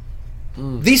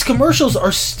 These commercials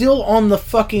are still on the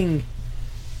fucking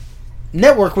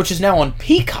network, which is now on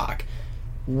Peacock.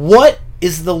 What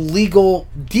is the legal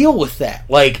deal with that?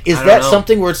 Like, is I don't that know.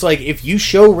 something where it's like, if you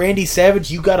show Randy Savage,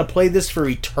 you gotta play this for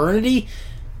eternity?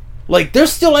 Like, they're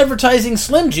still advertising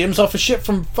Slim Jims off of shit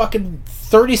from fucking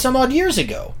 30-some-odd years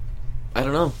ago. I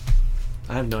don't know.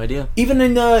 I have no idea. Even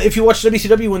in, if you watch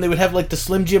WCW, when they would have, like, the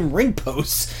Slim Jim ring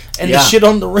posts and the Yeah. shit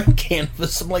on the ring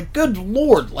canvas, I'm like, good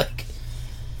lord, like...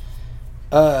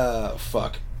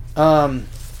 fuck.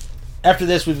 After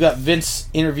this, we've got Vince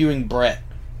interviewing Brett.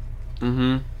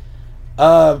 Mm-hmm.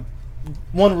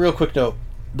 One real quick note.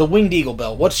 the Winged Eagle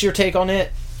belt. What's your take on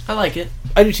it? I like it.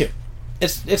 I do too.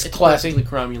 It's classy, perfectly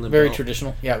cromulent very belt.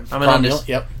 traditional. Yeah, I'm cromulent,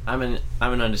 yep. I'm an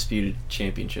undisputed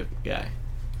championship guy.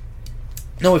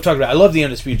 No, we've talked about it. I love the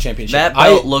Undisputed Championship. That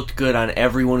belt looked good on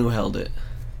everyone who held it.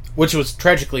 Which was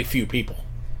tragically few people.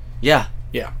 Yeah.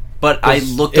 Yeah. But I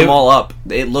looked them all up.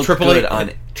 It looked good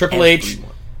on Triple H,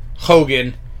 everyone.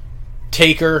 Hogan,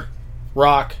 Taker,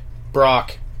 Rock,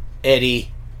 Brock,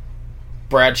 Eddie,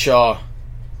 Bradshaw,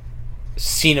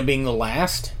 Cena being the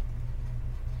last.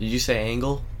 Did you say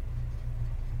Angle?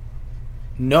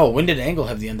 No, when did Angle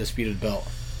have the Undisputed belt?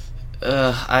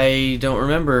 I don't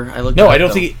remember. I looked. No, I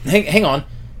don't think... Hang on.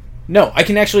 No, I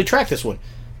can actually track this one.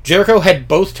 Jericho had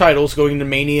both titles going into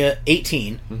Mania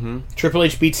 18. Mm-hmm. Triple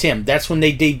H beats him. That's when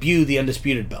they debut the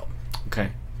Undisputed belt.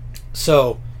 Okay.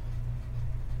 So...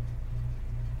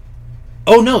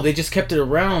 Oh, no, they just kept it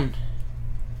around.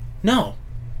 No.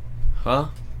 Huh?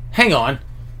 Hang on.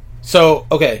 So,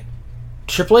 okay.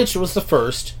 Triple H was the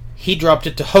first. He dropped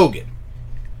it to Hogan.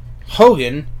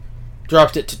 Hogan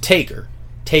dropped it to Taker.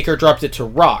 Taker dropped it to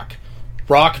Rock.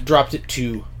 Rock dropped it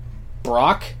to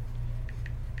Brock.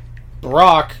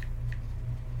 Brock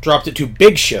dropped it to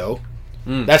Big Show.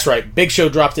 That's right. Big Show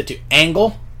dropped it to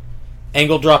Angle.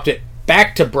 Angle dropped it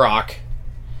back to Brock.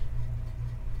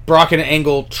 Brock and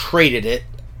Angle traded it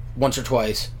once or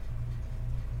twice.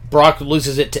 Brock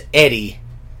loses it to Eddie.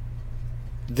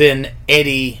 Then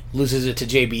Eddie loses it to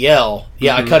JBL.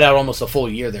 Yeah, I cut out almost a full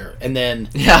year there. And then...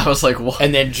 Yeah, I was like, what?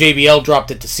 And then JBL dropped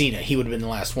it to Cena. He would have been the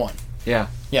last one. Yeah.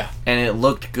 Yeah. And it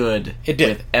looked good. It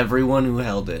did. With everyone who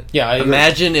held it. Yeah, I agree.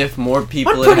 Imagine if more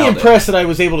people I'm had pretty held impressed that I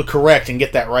was able to correct and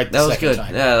get that right the That was second good.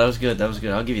 time. Yeah, that was good. That was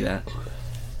good. I'll give you that.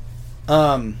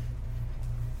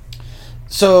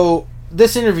 So,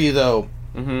 this interview, though...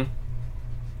 Mm-hmm.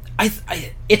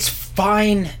 It's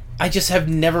fine. I just have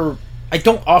never... I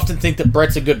don't often think that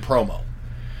Bret's a good promo.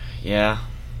 Yeah.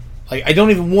 Like, I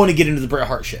don't even want to get into the Bret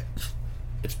Hart shit.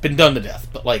 It's been done to death,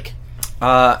 but like...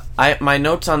 my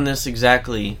notes on this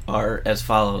exactly are as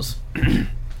follows.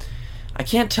 I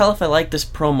can't tell if I like this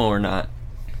promo or not.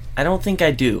 I don't think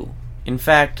I do. In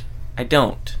fact, I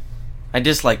don't. I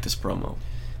dislike this promo.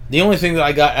 The only thing that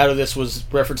I got out of this was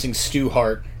referencing Stu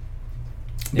Hart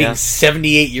being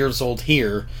 78 years old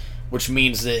here, which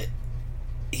means that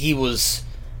he was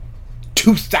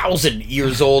 2,000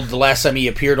 years old the last time he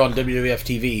appeared on WWF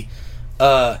TV.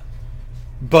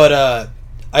 But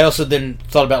I also then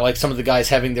thought about like some of the guys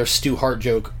having their Stu Hart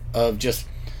joke of just,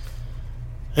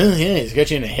 oh yeah, he's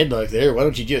got you in a headlock there. Why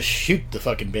don't you just shoot the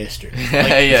fucking bastard? Like,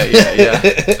 yeah.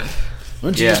 Why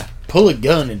don't you just pull a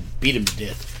gun and beat him to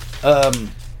death?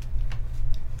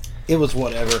 It was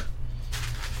whatever.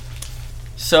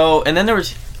 So, and then there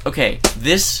was... Okay,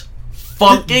 this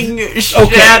fucking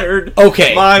shattered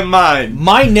my mind.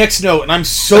 My next note, and I'm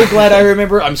so glad I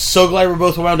remember, I'm so glad we're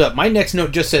both wound up. My next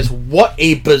note just says, what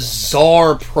a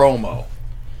bizarre promo.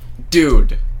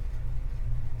 Dude.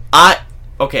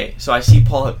 Okay, so I see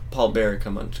Paul Bearer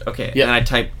come on. Okay, and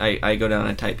I go down and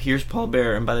I type, here's Paul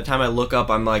Bearer, and by the time I look up,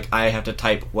 I'm like, I have to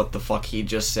type what the fuck he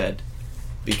just said.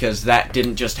 Because that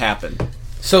didn't just happen.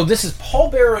 So this is Paul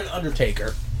Bearer and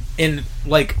Undertaker in,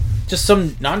 like, just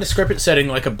some nondescript setting,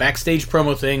 like a backstage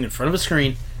promo thing in front of a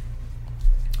screen.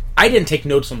 I didn't take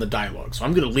notes on the dialogue, so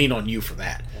I'm going to lean on you for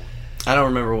that. I don't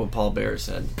remember what Paul Bearer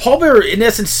said. Paul Bearer, in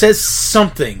essence, says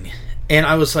something, and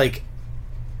I was like,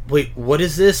 wait, what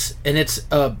is this? And it's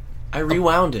I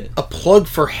rewound it. A plug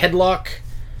for Headlock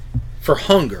for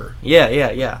Hunger.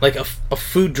 Yeah. Like a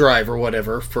food drive or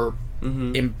whatever for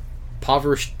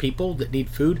impoverished people that need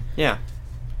food. Yeah.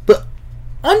 But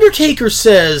Undertaker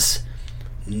says,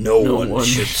 no one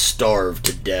should starve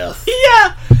to death.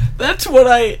 Yeah, that's what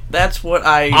I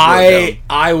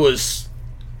was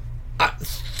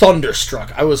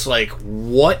thunderstruck. I was like,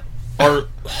 what are,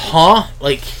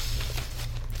 like,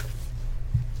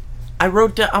 I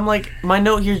wrote down, I'm like, my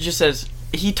note here just says,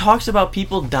 he talks about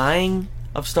people dying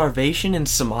of starvation in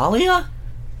Somalia?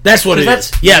 That's what it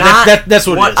is. Yeah, that's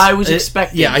what it is. I was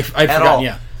expecting. Yeah, I forgot,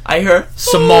 yeah. I heard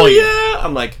Somalia. Oh, yeah.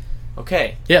 I'm like,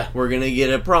 okay. Yeah. We're going to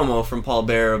get a promo from Paul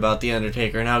Bearer about The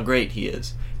Undertaker and how great he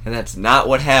is. And that's not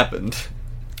what happened.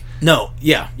 No,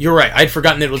 yeah, you're right. I'd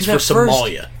forgotten it was for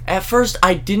Somalia. At first,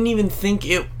 I didn't even think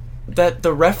that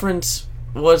the reference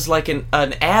was like an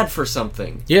ad for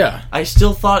something. Yeah. I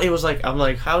still thought it was like, I'm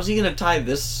like, how's he going to tie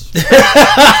this?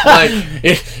 Like,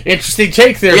 interesting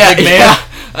take there, big man. Yeah.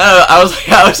 I was like,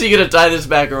 how is he going to tie this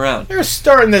back around? They're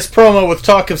starting this promo with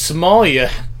talk of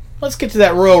Somalia. Let's get to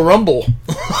that Royal Rumble.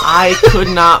 I could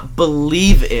not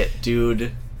believe it,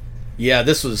 dude. Yeah,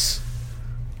 this was...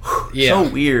 So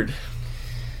weird.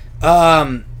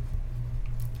 My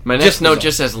next note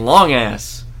just says long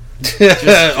ass.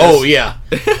 Oh, yeah.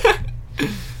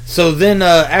 So then,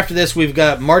 after this, we've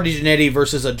got Marty Jannetty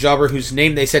versus a jobber whose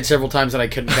name they said several times and I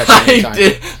couldn't catch it any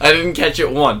time. I didn't catch it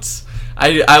once.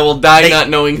 I will die not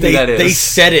knowing who that is. They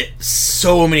said it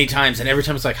so many times, and every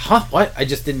time it's like, huh, what? I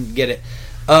just didn't get it.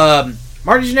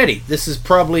 Marty Jannetty. This is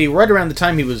probably right around the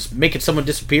time he was making someone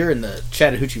disappear in the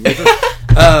Chattahoochee River.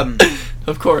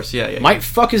 Of course, yeah. Might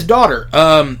fuck his daughter.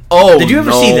 Did you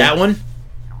ever see that one?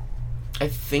 I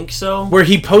think so. Where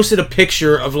he posted a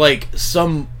picture of, like,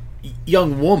 some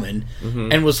young woman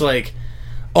and was like,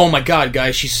 oh my god,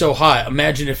 guys, she's so hot.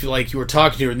 Imagine if, like, you were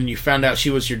talking to her and then you found out she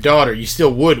was your daughter. You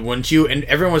still would, wouldn't you? And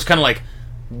everyone was kind of like,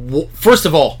 first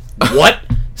of all, what?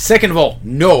 Second of all,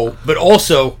 no. But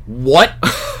also, what?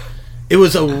 It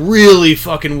was a really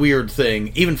fucking weird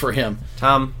thing, even for him.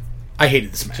 Tom, I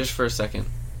hated this match. just for a second.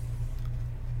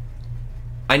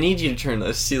 I need you to turn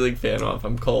the ceiling fan off.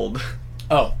 I'm cold.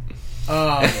 Oh.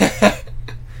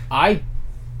 I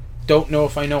don't know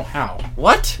if I know how.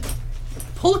 What?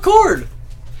 Pull a cord.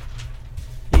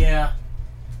 Yeah.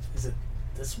 Is it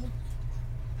this one?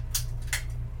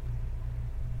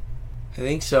 I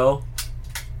think so.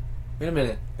 Wait a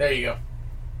minute. There you go.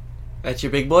 That's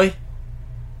your big boy?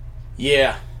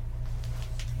 Yeah.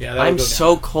 Yeah, I'm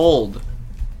so cold.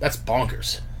 That's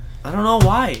bonkers. I don't know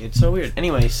why. It's so weird.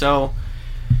 Anyway, so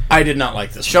I did not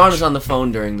like this. Sean match. was on the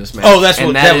phone during this match. Oh, that's what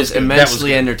and that that was is good. immensely That was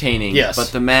good. entertaining. Yes. But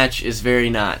the match is very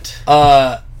not.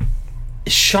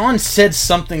 Sean said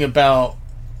something about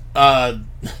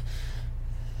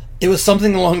it was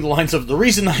something along the lines of, the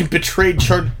reason I betrayed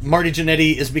Marty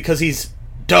Jannetty is because he's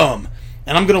dumb,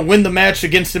 and I'm gonna win the match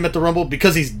against him at the Rumble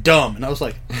because he's dumb. And I was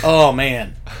like, oh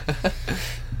man,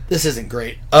 this isn't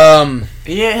great.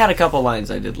 He had a couple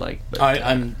lines I did like. But,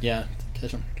 I'm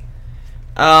catch him.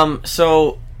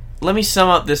 So let me sum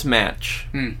up this match.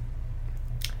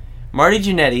 Marty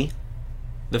Jannetty,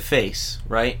 the face,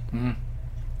 right?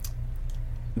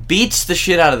 Beats the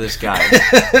shit out of this guy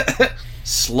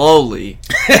slowly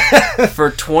for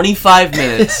 25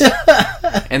 minutes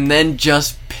and then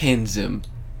just pins him.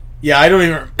 Yeah, I don't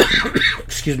even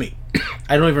excuse me.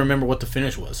 I don't even remember what the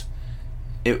finish was.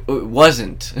 It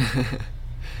wasn't.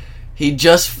 He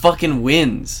just fucking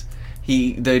wins.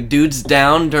 The dude's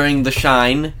down during the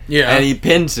shine, and he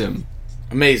pins him.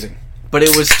 Amazing. But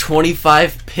it was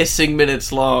 25 pissing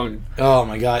minutes long. Oh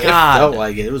my god. It felt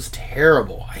like it. It was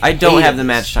terrible. I don't have the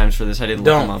match times for this. I didn't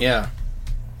look them up. Yeah.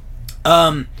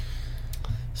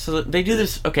 So they do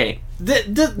this. Okay.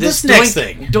 This next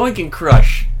thing. Doink and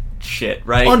Crush shit,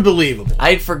 right? Unbelievable.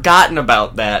 I had forgotten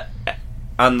about that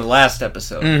on the last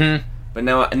episode. But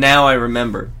now I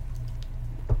remember.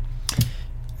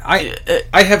 I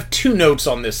have two notes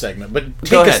on this segment, but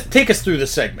take us through the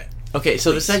segment. Okay,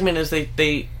 so the segment is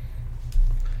they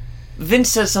Vince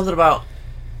says something about,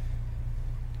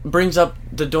 brings up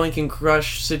the Doink and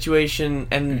Crush situation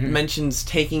and mentions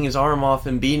taking his arm off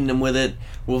and beating him with it.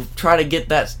 We'll try to get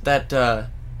that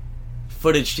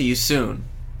footage to you soon.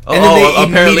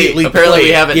 Apparently we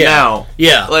have it now.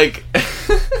 Yeah. Like,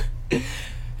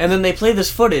 and then they play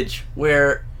this footage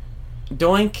where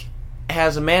Doink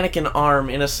has a mannequin arm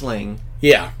in a sling.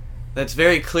 Yeah. That's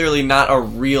very clearly not a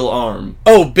real arm.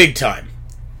 Oh, big time.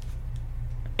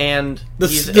 And the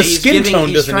skin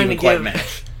tone doesn't even quite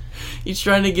match. He's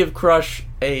trying to give Crush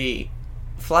a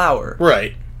flower.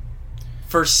 Right.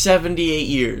 For 78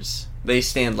 years, they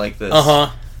stand like this.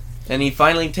 And he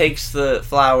finally takes the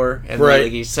flower and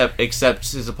he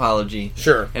accepts his apology.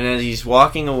 Sure. And as he's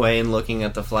walking away and looking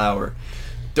at the flower,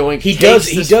 Doink he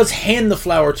does hand the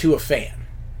flower to a fan.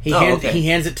 He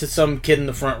hands it to some kid in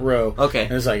the front row. Okay.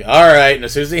 And it's like, alright, and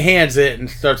as soon as he hands it and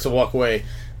starts to walk away,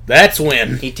 that's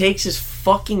when he takes his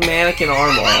fucking mannequin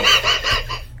arm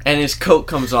off and his coat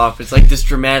comes off. It's like this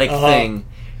dramatic thing.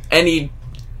 And he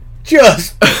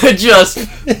just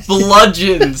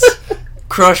bludgeons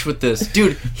Crush with this.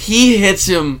 Dude, he hits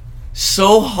him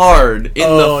so hard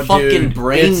in the fucking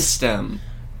brainstem.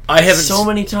 So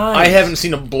many times. I haven't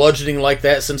seen a bludgeoning like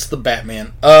that since the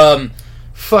Batman.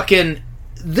 Fucking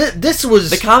this was...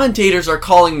 The commentators are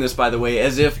calling this, by the way,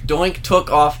 as if Doink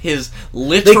took off his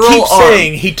literal arm. They keep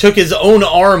saying he took his own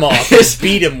arm off and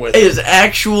beat him with his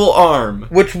actual arm.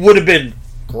 Which would have been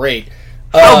great.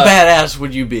 How badass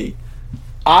would you be?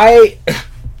 My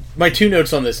two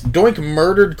notes on this. Doink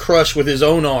murdered Crush with his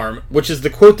own arm, which is the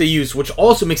quote they use, which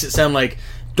also makes it sound like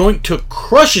Doink took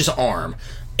Crush's arm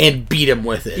and beat him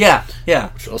with it. Yeah.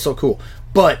 Which is also cool.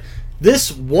 But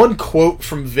this one quote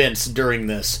from Vince during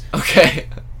this. Okay.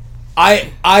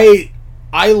 I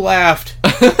laughed.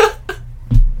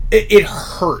 It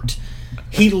hurt.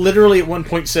 He literally at one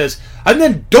point says, and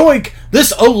then Doink,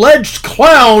 this alleged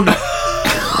clown. What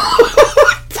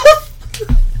the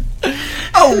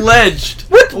alleged.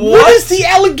 What is the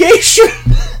allegation?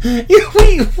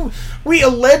 we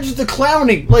allege the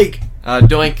clowning. Like,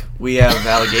 Doink, we have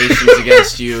allegations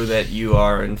against you that you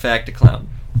are in fact a clown.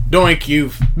 Doink,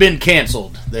 you've been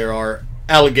canceled. There are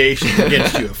allegations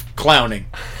against you of clowning.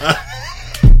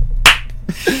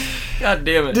 God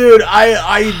damn it. Dude,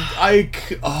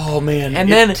 oh man. And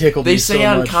it then tickled they me say so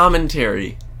on much.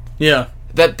 Commentary Yeah.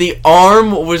 that the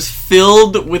arm was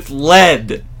filled with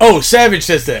lead. Oh, Savage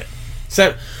says that.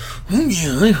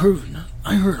 Yeah,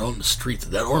 I heard on the street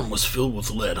that arm was filled with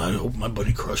lead. I hope my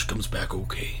buddy Crush comes back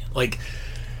okay. Like,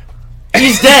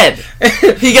 he's dead.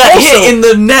 He got hit in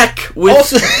the neck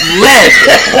with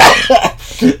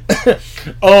lead.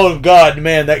 Oh God,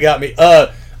 man, that got me.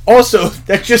 Also,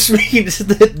 that just means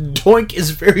that Doink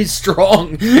is very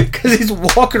strong because he's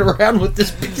walking around with this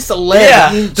piece of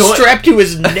lead strapped to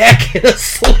his neck in a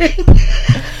sling.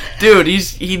 Dude,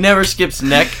 he never skips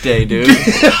neck day, dude.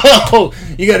 Oh,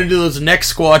 you got to do those neck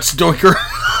squats, Doinker.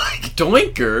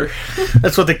 Doinker?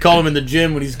 That's what they call him in the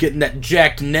gym when he's getting that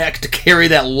jacked neck to carry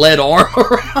that lead arm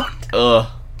around.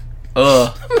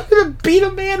 I'm gonna beat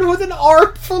a man with an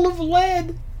arm full of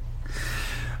lead.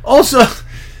 Also,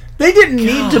 they didn't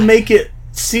need to make it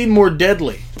seem more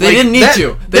deadly. They didn't need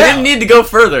to. They didn't need to go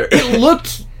further.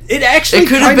 It actually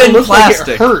could have been plastic.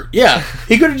 Like it hurt. Yeah,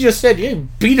 he could have just said, "Yeah,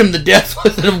 beat him to death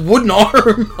with a wooden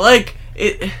arm." Like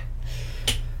it.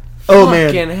 Oh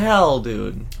fucking man! Hell,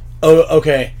 dude. Oh,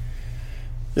 okay.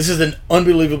 This is an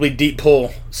unbelievably deep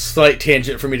pull, slight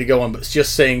tangent for me to go on, but it's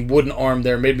just saying wooden arm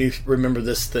there made me remember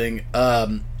this thing.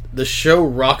 The show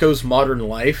Rocko's Modern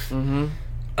Life. Mm-hmm.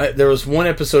 There was one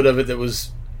episode of it that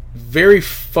was very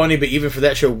funny, but even for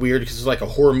that show, weird because it was like a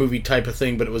horror movie type of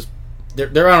thing. But it was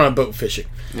they're out on a boat fishing.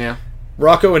 Yeah.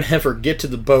 Rocko and Heifer get to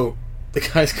the boat. The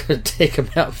guy's gonna take him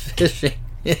out fishing,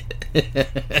 and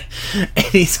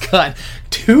he's got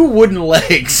 2 wooden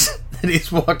legs that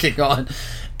he's walking on,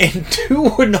 and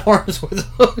 2 wooden arms with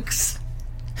hooks,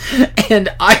 and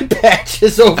eye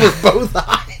patches over both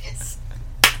eyes.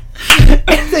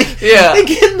 And they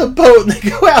get in the boat and they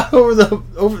go out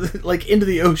like into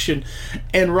the ocean,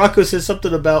 and Rocko says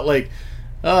something about like,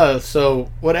 so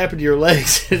what happened to your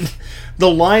legs? And the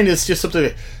line is just something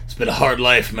like, it's been a hard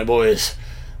life, my boys.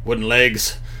 Wooden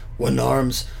legs, wooden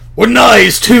arms, wooden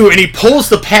eyes too. And he pulls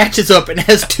the patches up and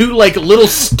has 2 like little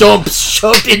stumps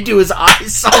shoved into his eye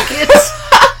sockets.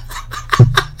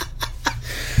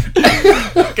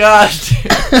 Gosh,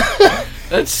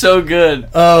 that's so good.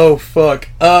 Oh fuck.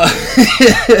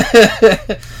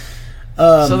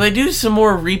 So they do some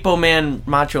more Repo Man,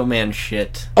 Macho Man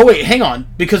shit. Oh wait, hang on,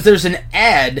 because there's an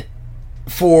ad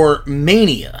for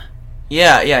Mania.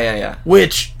 Yeah.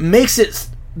 Which makes it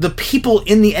the people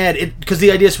in the ad, because the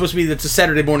idea is supposed to be that it's a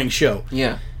Saturday morning show.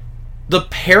 Yeah. The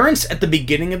parents at the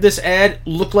beginning of this ad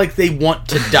look like they want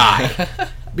to die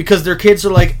because their kids are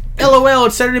like, LOL,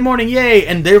 it's Saturday morning, yay!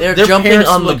 And their jumping parents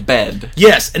on the bed.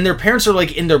 Yes, and their parents are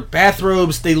like in their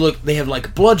bathrobes. They have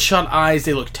like bloodshot eyes.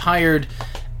 They look tired,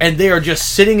 and they are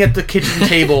just sitting at the kitchen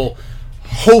table,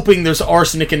 hoping there's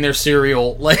arsenic in their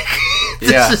cereal. Like,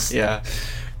 yeah.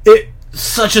 It's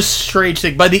such a strange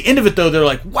thing. By the end of it, though, they're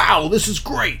like, "Wow, this is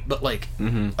great." But like,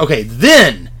 okay,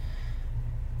 then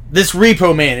this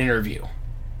Repo Man interview.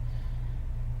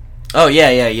 Oh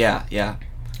yeah.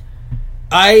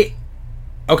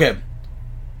 Okay.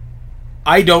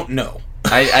 I don't know.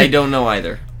 I don't know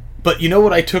either. But you know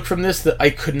what I took from this that I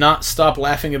could not stop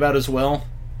laughing about as well?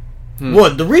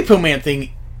 One, the Repo Man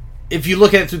thing, if you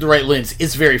look at it through the right lens,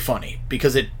 is very funny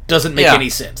because it doesn't make any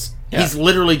sense. Yeah. He's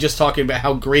literally just talking about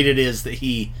how great it is that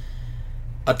he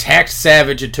attacked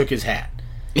Savage and took his hat.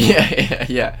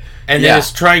 Yeah. And then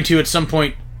is trying to, at some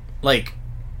point, like,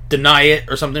 deny it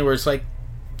or something where it's like,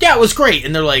 yeah, it was great.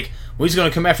 And they're like, well, he's going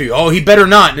to come after you. Oh, he better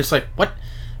not. And it's like, what?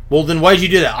 Well, then why'd you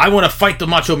do that? I want to fight the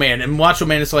Macho Man. And Macho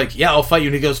Man is like, yeah, I'll fight you.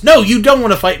 And he goes, no, you don't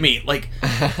want to fight me. Like,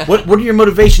 what are your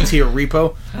motivations here,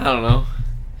 Repo? I don't know.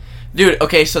 Dude,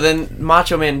 okay, so then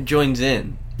Macho Man joins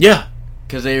in. Yeah.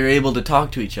 Because they are able to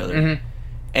talk to each other. Mm-hmm.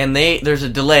 And there's a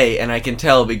delay, and I can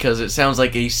tell because it sounds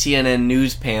like a CNN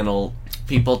news panel,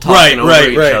 people talking over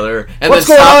each other. And what's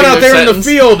going on out there in the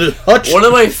field? Hutch? One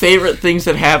of my favorite things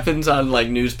that happens on like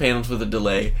news panels with a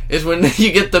delay is when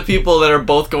you get the people that are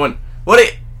both going,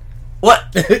 What?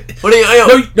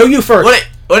 No, you first.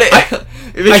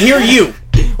 I hear you.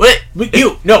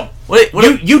 You. No.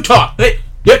 You talk.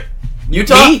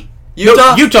 Utah? Me? Utah?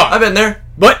 No, Utah. I've been there.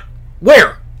 What?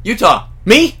 Where? Utah.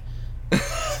 Me?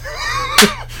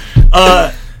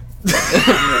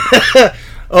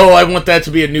 Oh, I want that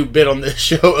to be a new bit on this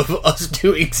show of us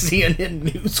doing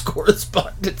CNN news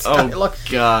correspondence dialogue.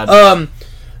 Oh, God.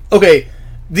 Okay,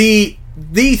 the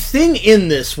The thing in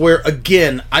this where,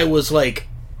 again, I was like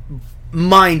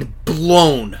mind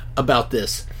blown about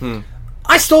this.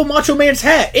 I stole Macho Man's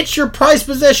hat. It's your prized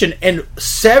possession. And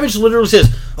Savage literally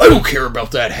says, I don't care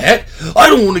about that hat. I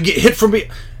don't want to get hit from me.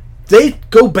 They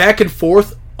go back and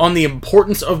forth on the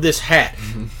importance of this hat.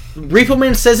 Repo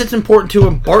Man says it's important to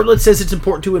him. Bartlett says it's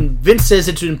important to him. Vince says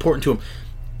it's important to him.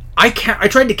 I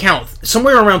tried to count.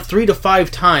 Somewhere around 3 to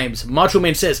 5 times, Macho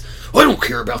Man says, I don't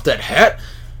care about that hat.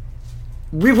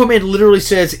 Repo Man literally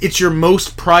says, it's your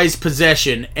most prized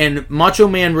possession, and Macho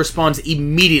Man responds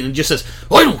immediately and just says,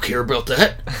 I don't care about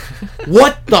that.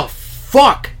 What the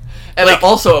fuck? And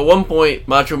also, at one point,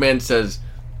 Macho Man says,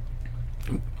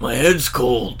 my head's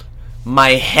cold.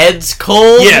 My head's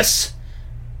cold? Yes.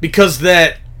 Because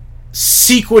that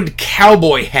sequined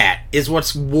cowboy hat is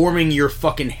what's warming your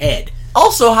fucking head.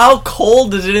 Also, how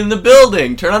cold is it in the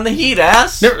building? Turn on the heat,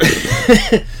 ass.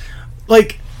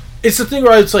 Like, it's the thing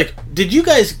where it's like, did you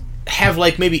guys have,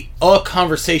 like, maybe a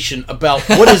conversation about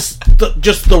what is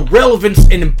just the relevance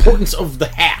and importance of the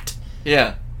hat?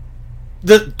 Yeah.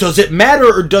 Does it matter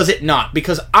or does it not?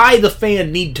 Because I, the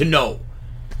fan, need to know.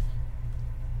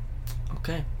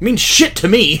 Okay. I mean, shit to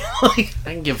me. Like,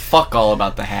 I can give fuck all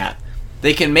about the hat.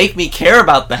 They can make me care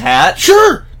about the hat.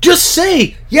 Sure! Just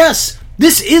say, yes,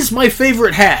 this is my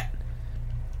favorite hat.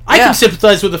 I can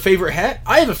sympathize with a favorite hat.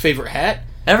 I have a favorite hat.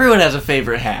 Everyone has a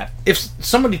favorite hat. If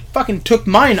somebody fucking took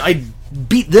mine, I'd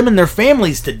beat them and their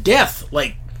families to death.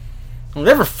 Like, I'll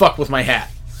never fuck with my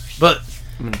hat. But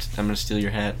I'm gonna steal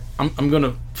your hat. I'm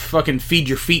gonna fucking feed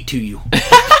your feet to you.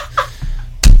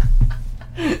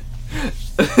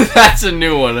 That's a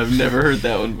new one. I've never heard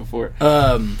that one before.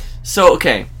 So,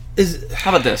 okay. How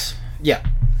about this? Yeah.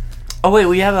 Oh, wait,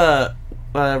 we have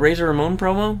a Razor Ramon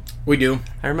promo? We do.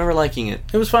 I remember liking it.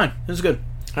 It was fine. It was good.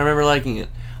 I remember liking it.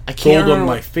 I can't Gold on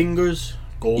my fingers,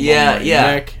 gold on my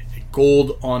neck,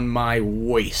 gold on my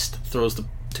waist. Throws the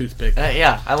toothpick.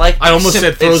 Yeah, I like. I almost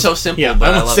said throws. It's so simple. Yeah,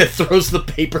 but I almost said throws the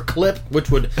paper clip,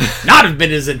 which would not have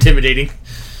been as intimidating.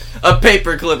 A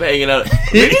paper clip hanging out.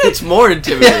 Maybe it's more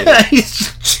intimidating. Yeah,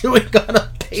 he's chewing on a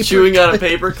paper. Chewing on a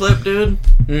paper clip, dude.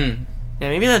 Yeah,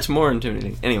 maybe that's more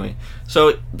intimidating. Anyway,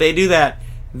 so they do that.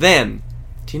 Then,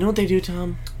 do you know what they do,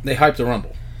 Tom? They hype the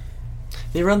Rumble.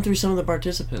 They run through some of the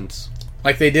participants.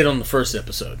 Like they did on the first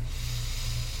episode.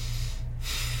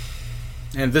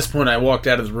 And at this point, I walked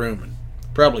out of the room and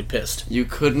probably pissed. You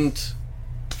couldn't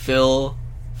fill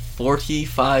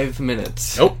 45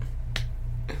 minutes. Nope.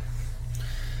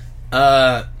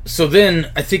 So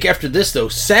then, I think after this, though,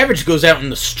 Savage goes out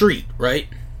in the street, right?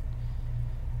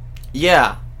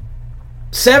 Yeah.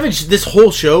 Savage, this whole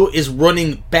show, is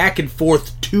running back and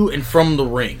forth to and from the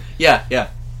ring. Yeah.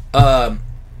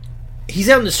 He's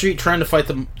out in the street trying to fight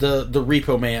the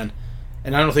Repo Man,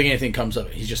 and I don't think anything comes of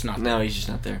it. He's just not there. No, he's just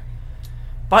not there.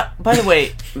 But, by the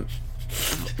way,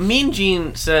 Mean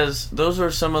Gene says those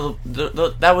were some of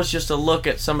that was just a look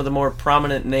at some of the more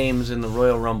prominent names in the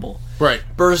Royal Rumble. Right.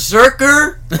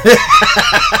 Berserker?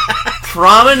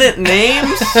 Prominent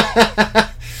names?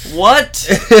 What?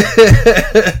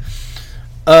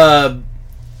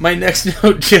 My next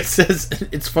note just says,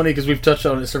 it's funny because we've touched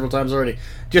on it several times already,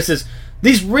 just says,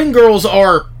 these ring girls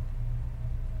are...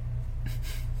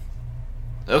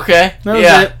 Okay. That was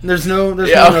it. There's no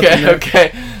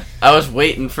okay. I was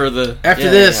waiting for the... After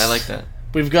this, I like that.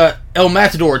 We've got El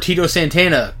Matador, Tito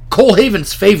Santana, Cole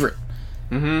Haven's favorite,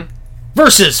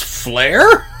 versus Flair?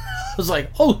 I was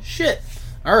like, oh shit.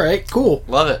 Alright, cool.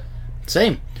 Love it.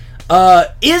 Same.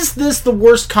 Is this the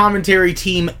worst commentary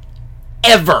team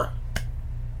ever?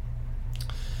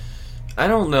 I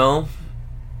don't know.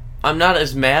 I'm not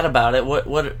as mad about it. What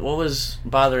was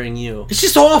bothering you? It's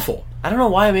just awful. I don't know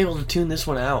why I'm able to tune this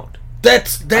one out.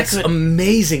 That's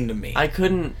amazing to me. I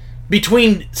couldn't...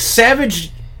 Between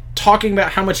Savage talking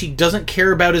about how much he doesn't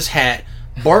care about his hat,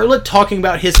 Bartlett talking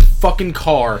about his fucking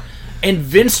car, and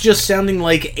Vince just sounding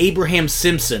like Abraham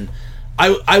Simpson,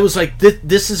 I was like,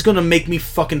 this is gonna make me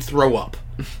fucking throw up.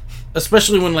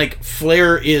 Especially when, like,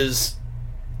 Flair is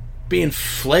being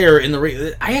Flair in the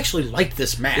ring. I actually liked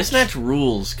this match. This match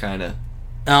rules, kinda.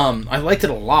 I liked it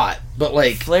a lot, but,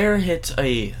 like... Flair hits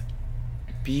a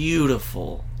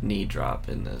beautiful knee drop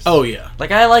in this. Oh, yeah. Like,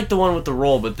 I like the one with the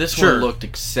roll, but this Sure. one looked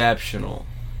exceptional.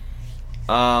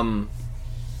 Hebner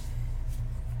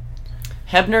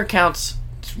counts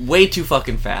way too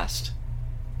fucking fast.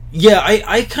 Yeah,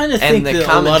 I kind of think and the that a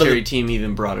lot of commentary team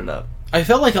even brought it up. I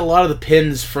felt like a lot of the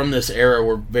pins from this era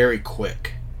were very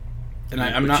quick. And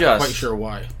I'm not quite sure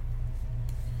why.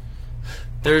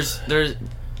 There's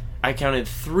I counted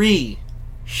 3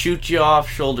 shoot you off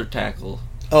shoulder tackle.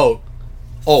 Oh.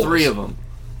 3 of them.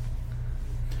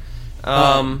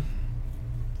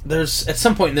 there's at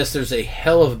some point in this, there's a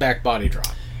hell of a back body drop.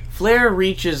 Flair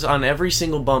reaches on every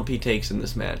single bump he takes in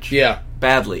this match. Yeah.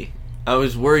 Badly. I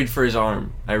was worried for his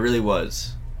arm. I really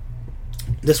was.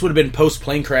 This would have been post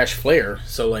plane crash Flair,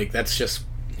 so like that's just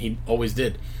he always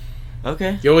did.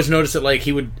 Okay. You always notice that like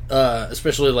he would,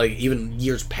 especially like even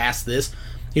years past this,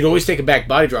 he'd always take a back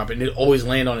body drop and it'd always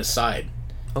land on his side,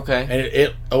 Okay. and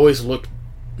it always looked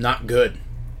not good.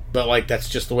 But like that's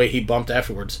just the way he bumped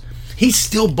afterwards. He's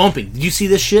still bumping. Did you see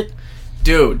this shit?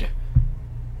 Dude.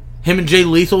 Him and Jay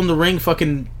Lethal in the ring,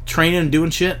 fucking training and doing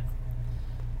shit.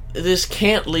 This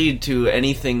can't lead to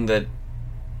anything that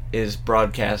is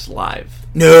broadcast live.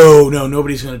 No,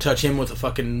 nobody's gonna touch him with a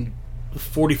fucking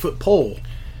 40-foot pole.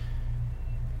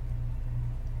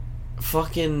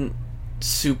 Fucking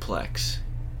suplex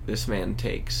this man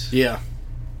takes. Yeah.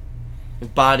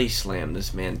 Body slam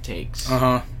this man takes.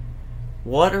 Uh-huh.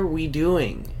 What are we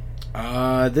doing?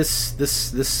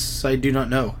 This I do not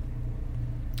know.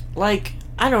 Like,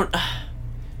 I don't...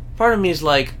 Part of me is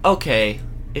like, okay,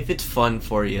 if it's fun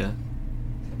for you,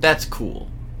 that's cool.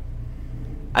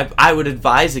 I would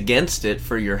advise against it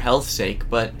for your health's sake,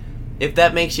 but if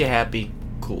that makes you happy,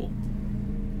 cool.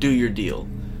 Do your deal.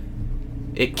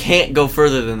 It can't go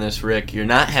further than this, Rick. You're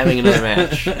not having another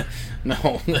match.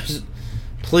 No,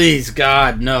 please,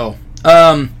 God, no.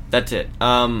 That's it.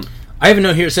 I have a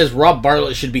note here that says Rob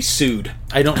Bartlett should be sued.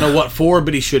 I don't know what for,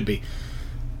 but he should be.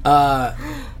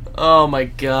 Oh my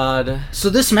God. So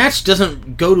this match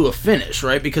doesn't go to a finish,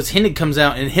 right? Because Hennig comes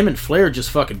out and him and Flair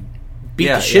just fucking beat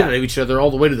the shit out of each other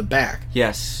all the way to the back.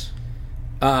 Yes.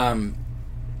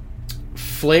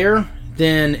 Flair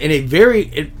then, in a very,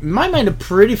 in my mind, a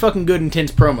pretty fucking good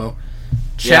intense promo,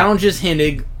 challenges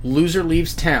Hennig, loser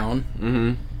leaves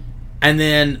town, and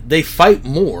then they fight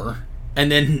more, and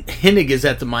then Hennig is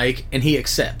at the mic and he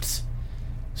accepts.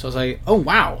 So I was like, oh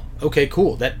wow, okay,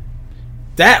 cool. That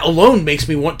alone makes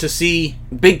me want to see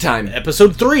Big time.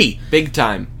 episode 3. Big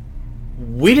time.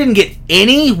 We didn't get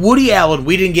any Woody Allen.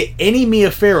 We didn't get any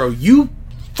Mia Farrow. You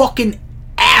fucking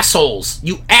assholes.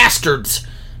 You astards.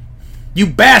 You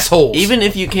bassholes. Even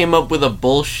if you came up with a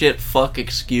bullshit fuck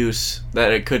excuse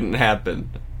that it couldn't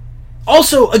happen,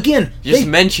 also, again, just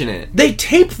mention it. They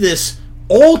taped this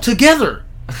all together.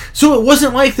 So it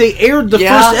wasn't like they aired the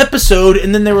Yeah. first episode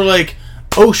and then they were like,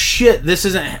 oh shit, this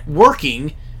isn't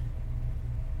working.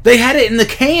 They had it in the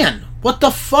can. What the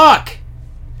fuck?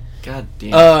 God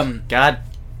damn it. God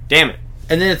damn it.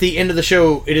 And then at the end of the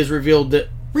show, it is revealed that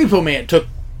Repo Man took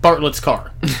Bartlett's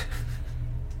car.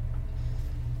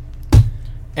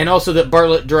 And also that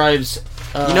Bartlett drives...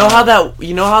 You know how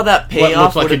that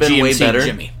payoff what would looked have like a been way GMC better?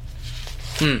 Jimmy.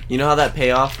 You know how that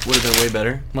payoff would have been way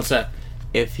better? What's that?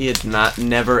 If he had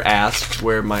never asked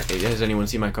has anyone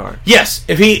seen my car? Yes,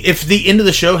 if the end of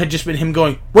the show had just been him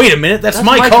going, wait a minute, that's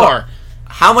my car.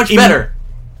 How much better?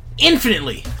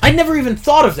 Infinitely. I never even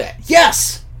thought of that.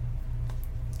 Yes.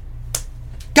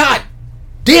 God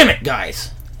damn it,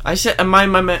 guys. I said my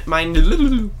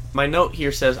note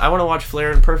here says I want to watch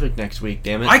Flair and Perfect next week.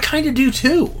 Damn it! I kind of do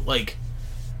too. Like,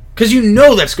 because you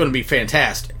know that's going to be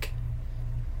fantastic.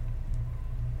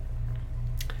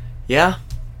 Yeah.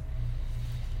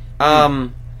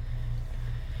 What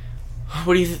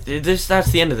do you?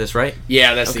 That's the end of this, right?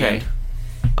 Yeah, that's Okay. the end.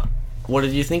 What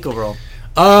did you think overall?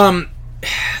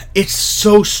 It's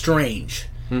so strange.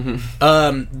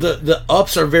 The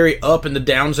ups are very up and the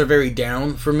downs are very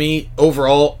down for me.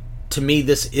 Overall, to me,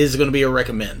 this is going to be a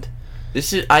recommend.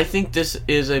 I think this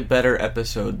is a better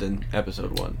episode than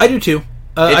episode 1. I do too.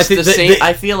 It's I think the same.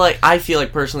 I feel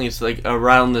like personally, it's like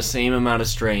around the same amount of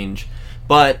strange,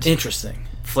 but interesting.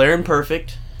 Flair and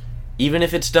Perfect, even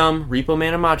if it's dumb, Repo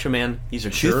Man and Macho Man, these are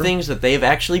two Sure. things that they've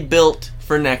actually built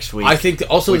for next week. I think that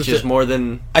also which is more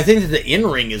than I think that the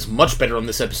in-ring is much better on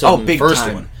this episode than the big first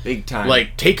time, one. big time.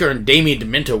 Like Taker and Damien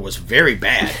Demento was very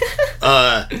bad.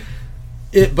 But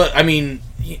I mean,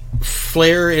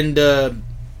 Flair and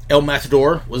El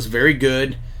Matador was very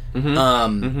good.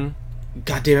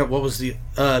 God damn it, what was the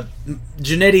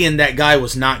Jannetty and that guy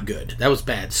was not good. That was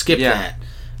bad. Skip that.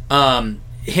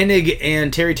 Hennig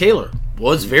and Terry Taylor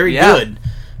was very good.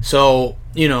 So,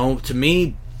 to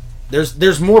me,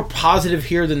 there's more positive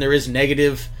here than there is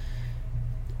negative.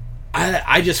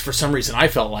 I just, for some reason, I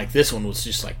felt like this one was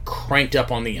just like cranked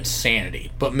up on the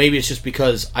insanity. But maybe it's just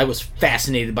because I was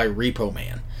fascinated by Repo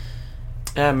Man.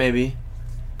 Maybe.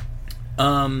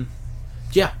 Yeah.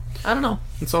 I don't know.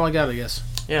 That's all I got, I guess.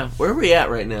 Yeah, where are we at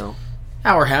right now?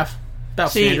 Hour and a half. About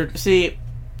standard. See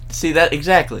that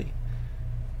exactly.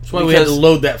 That's why we had to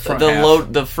load that front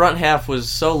half. The front half was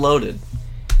so loaded.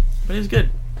 But it was good.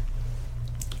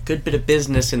 Good bit of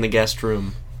business in the guest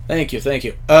room. Thank you.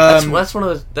 That's one of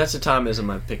the. That's a Tomism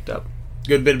I've picked up.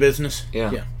 Good bit of business.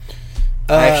 Yeah.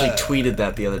 I actually tweeted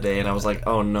that the other day, and I was like,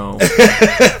 "Oh no,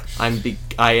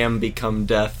 I am become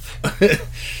death,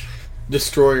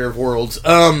 destroyer of worlds."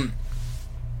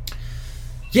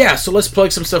 Yeah. So let's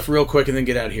plug some stuff real quick and then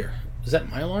get out of here. Is that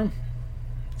my alarm?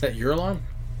 Is that your alarm?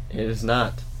 It is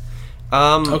not.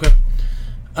 Okay.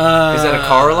 Is that a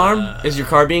car alarm? Is your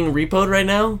car being repoed right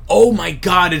now? Oh my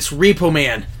God! It's Repo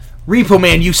Man. Repo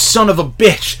Man, you son of a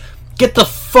bitch! Get the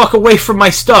fuck away from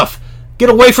my stuff! Get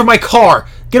away from my car!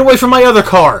 Get away from my other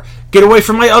car! Get away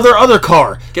from my other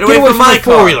car! Get away from my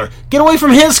car. 4-wheeler! Get away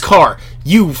from his car!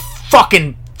 You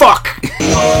fucking fuck!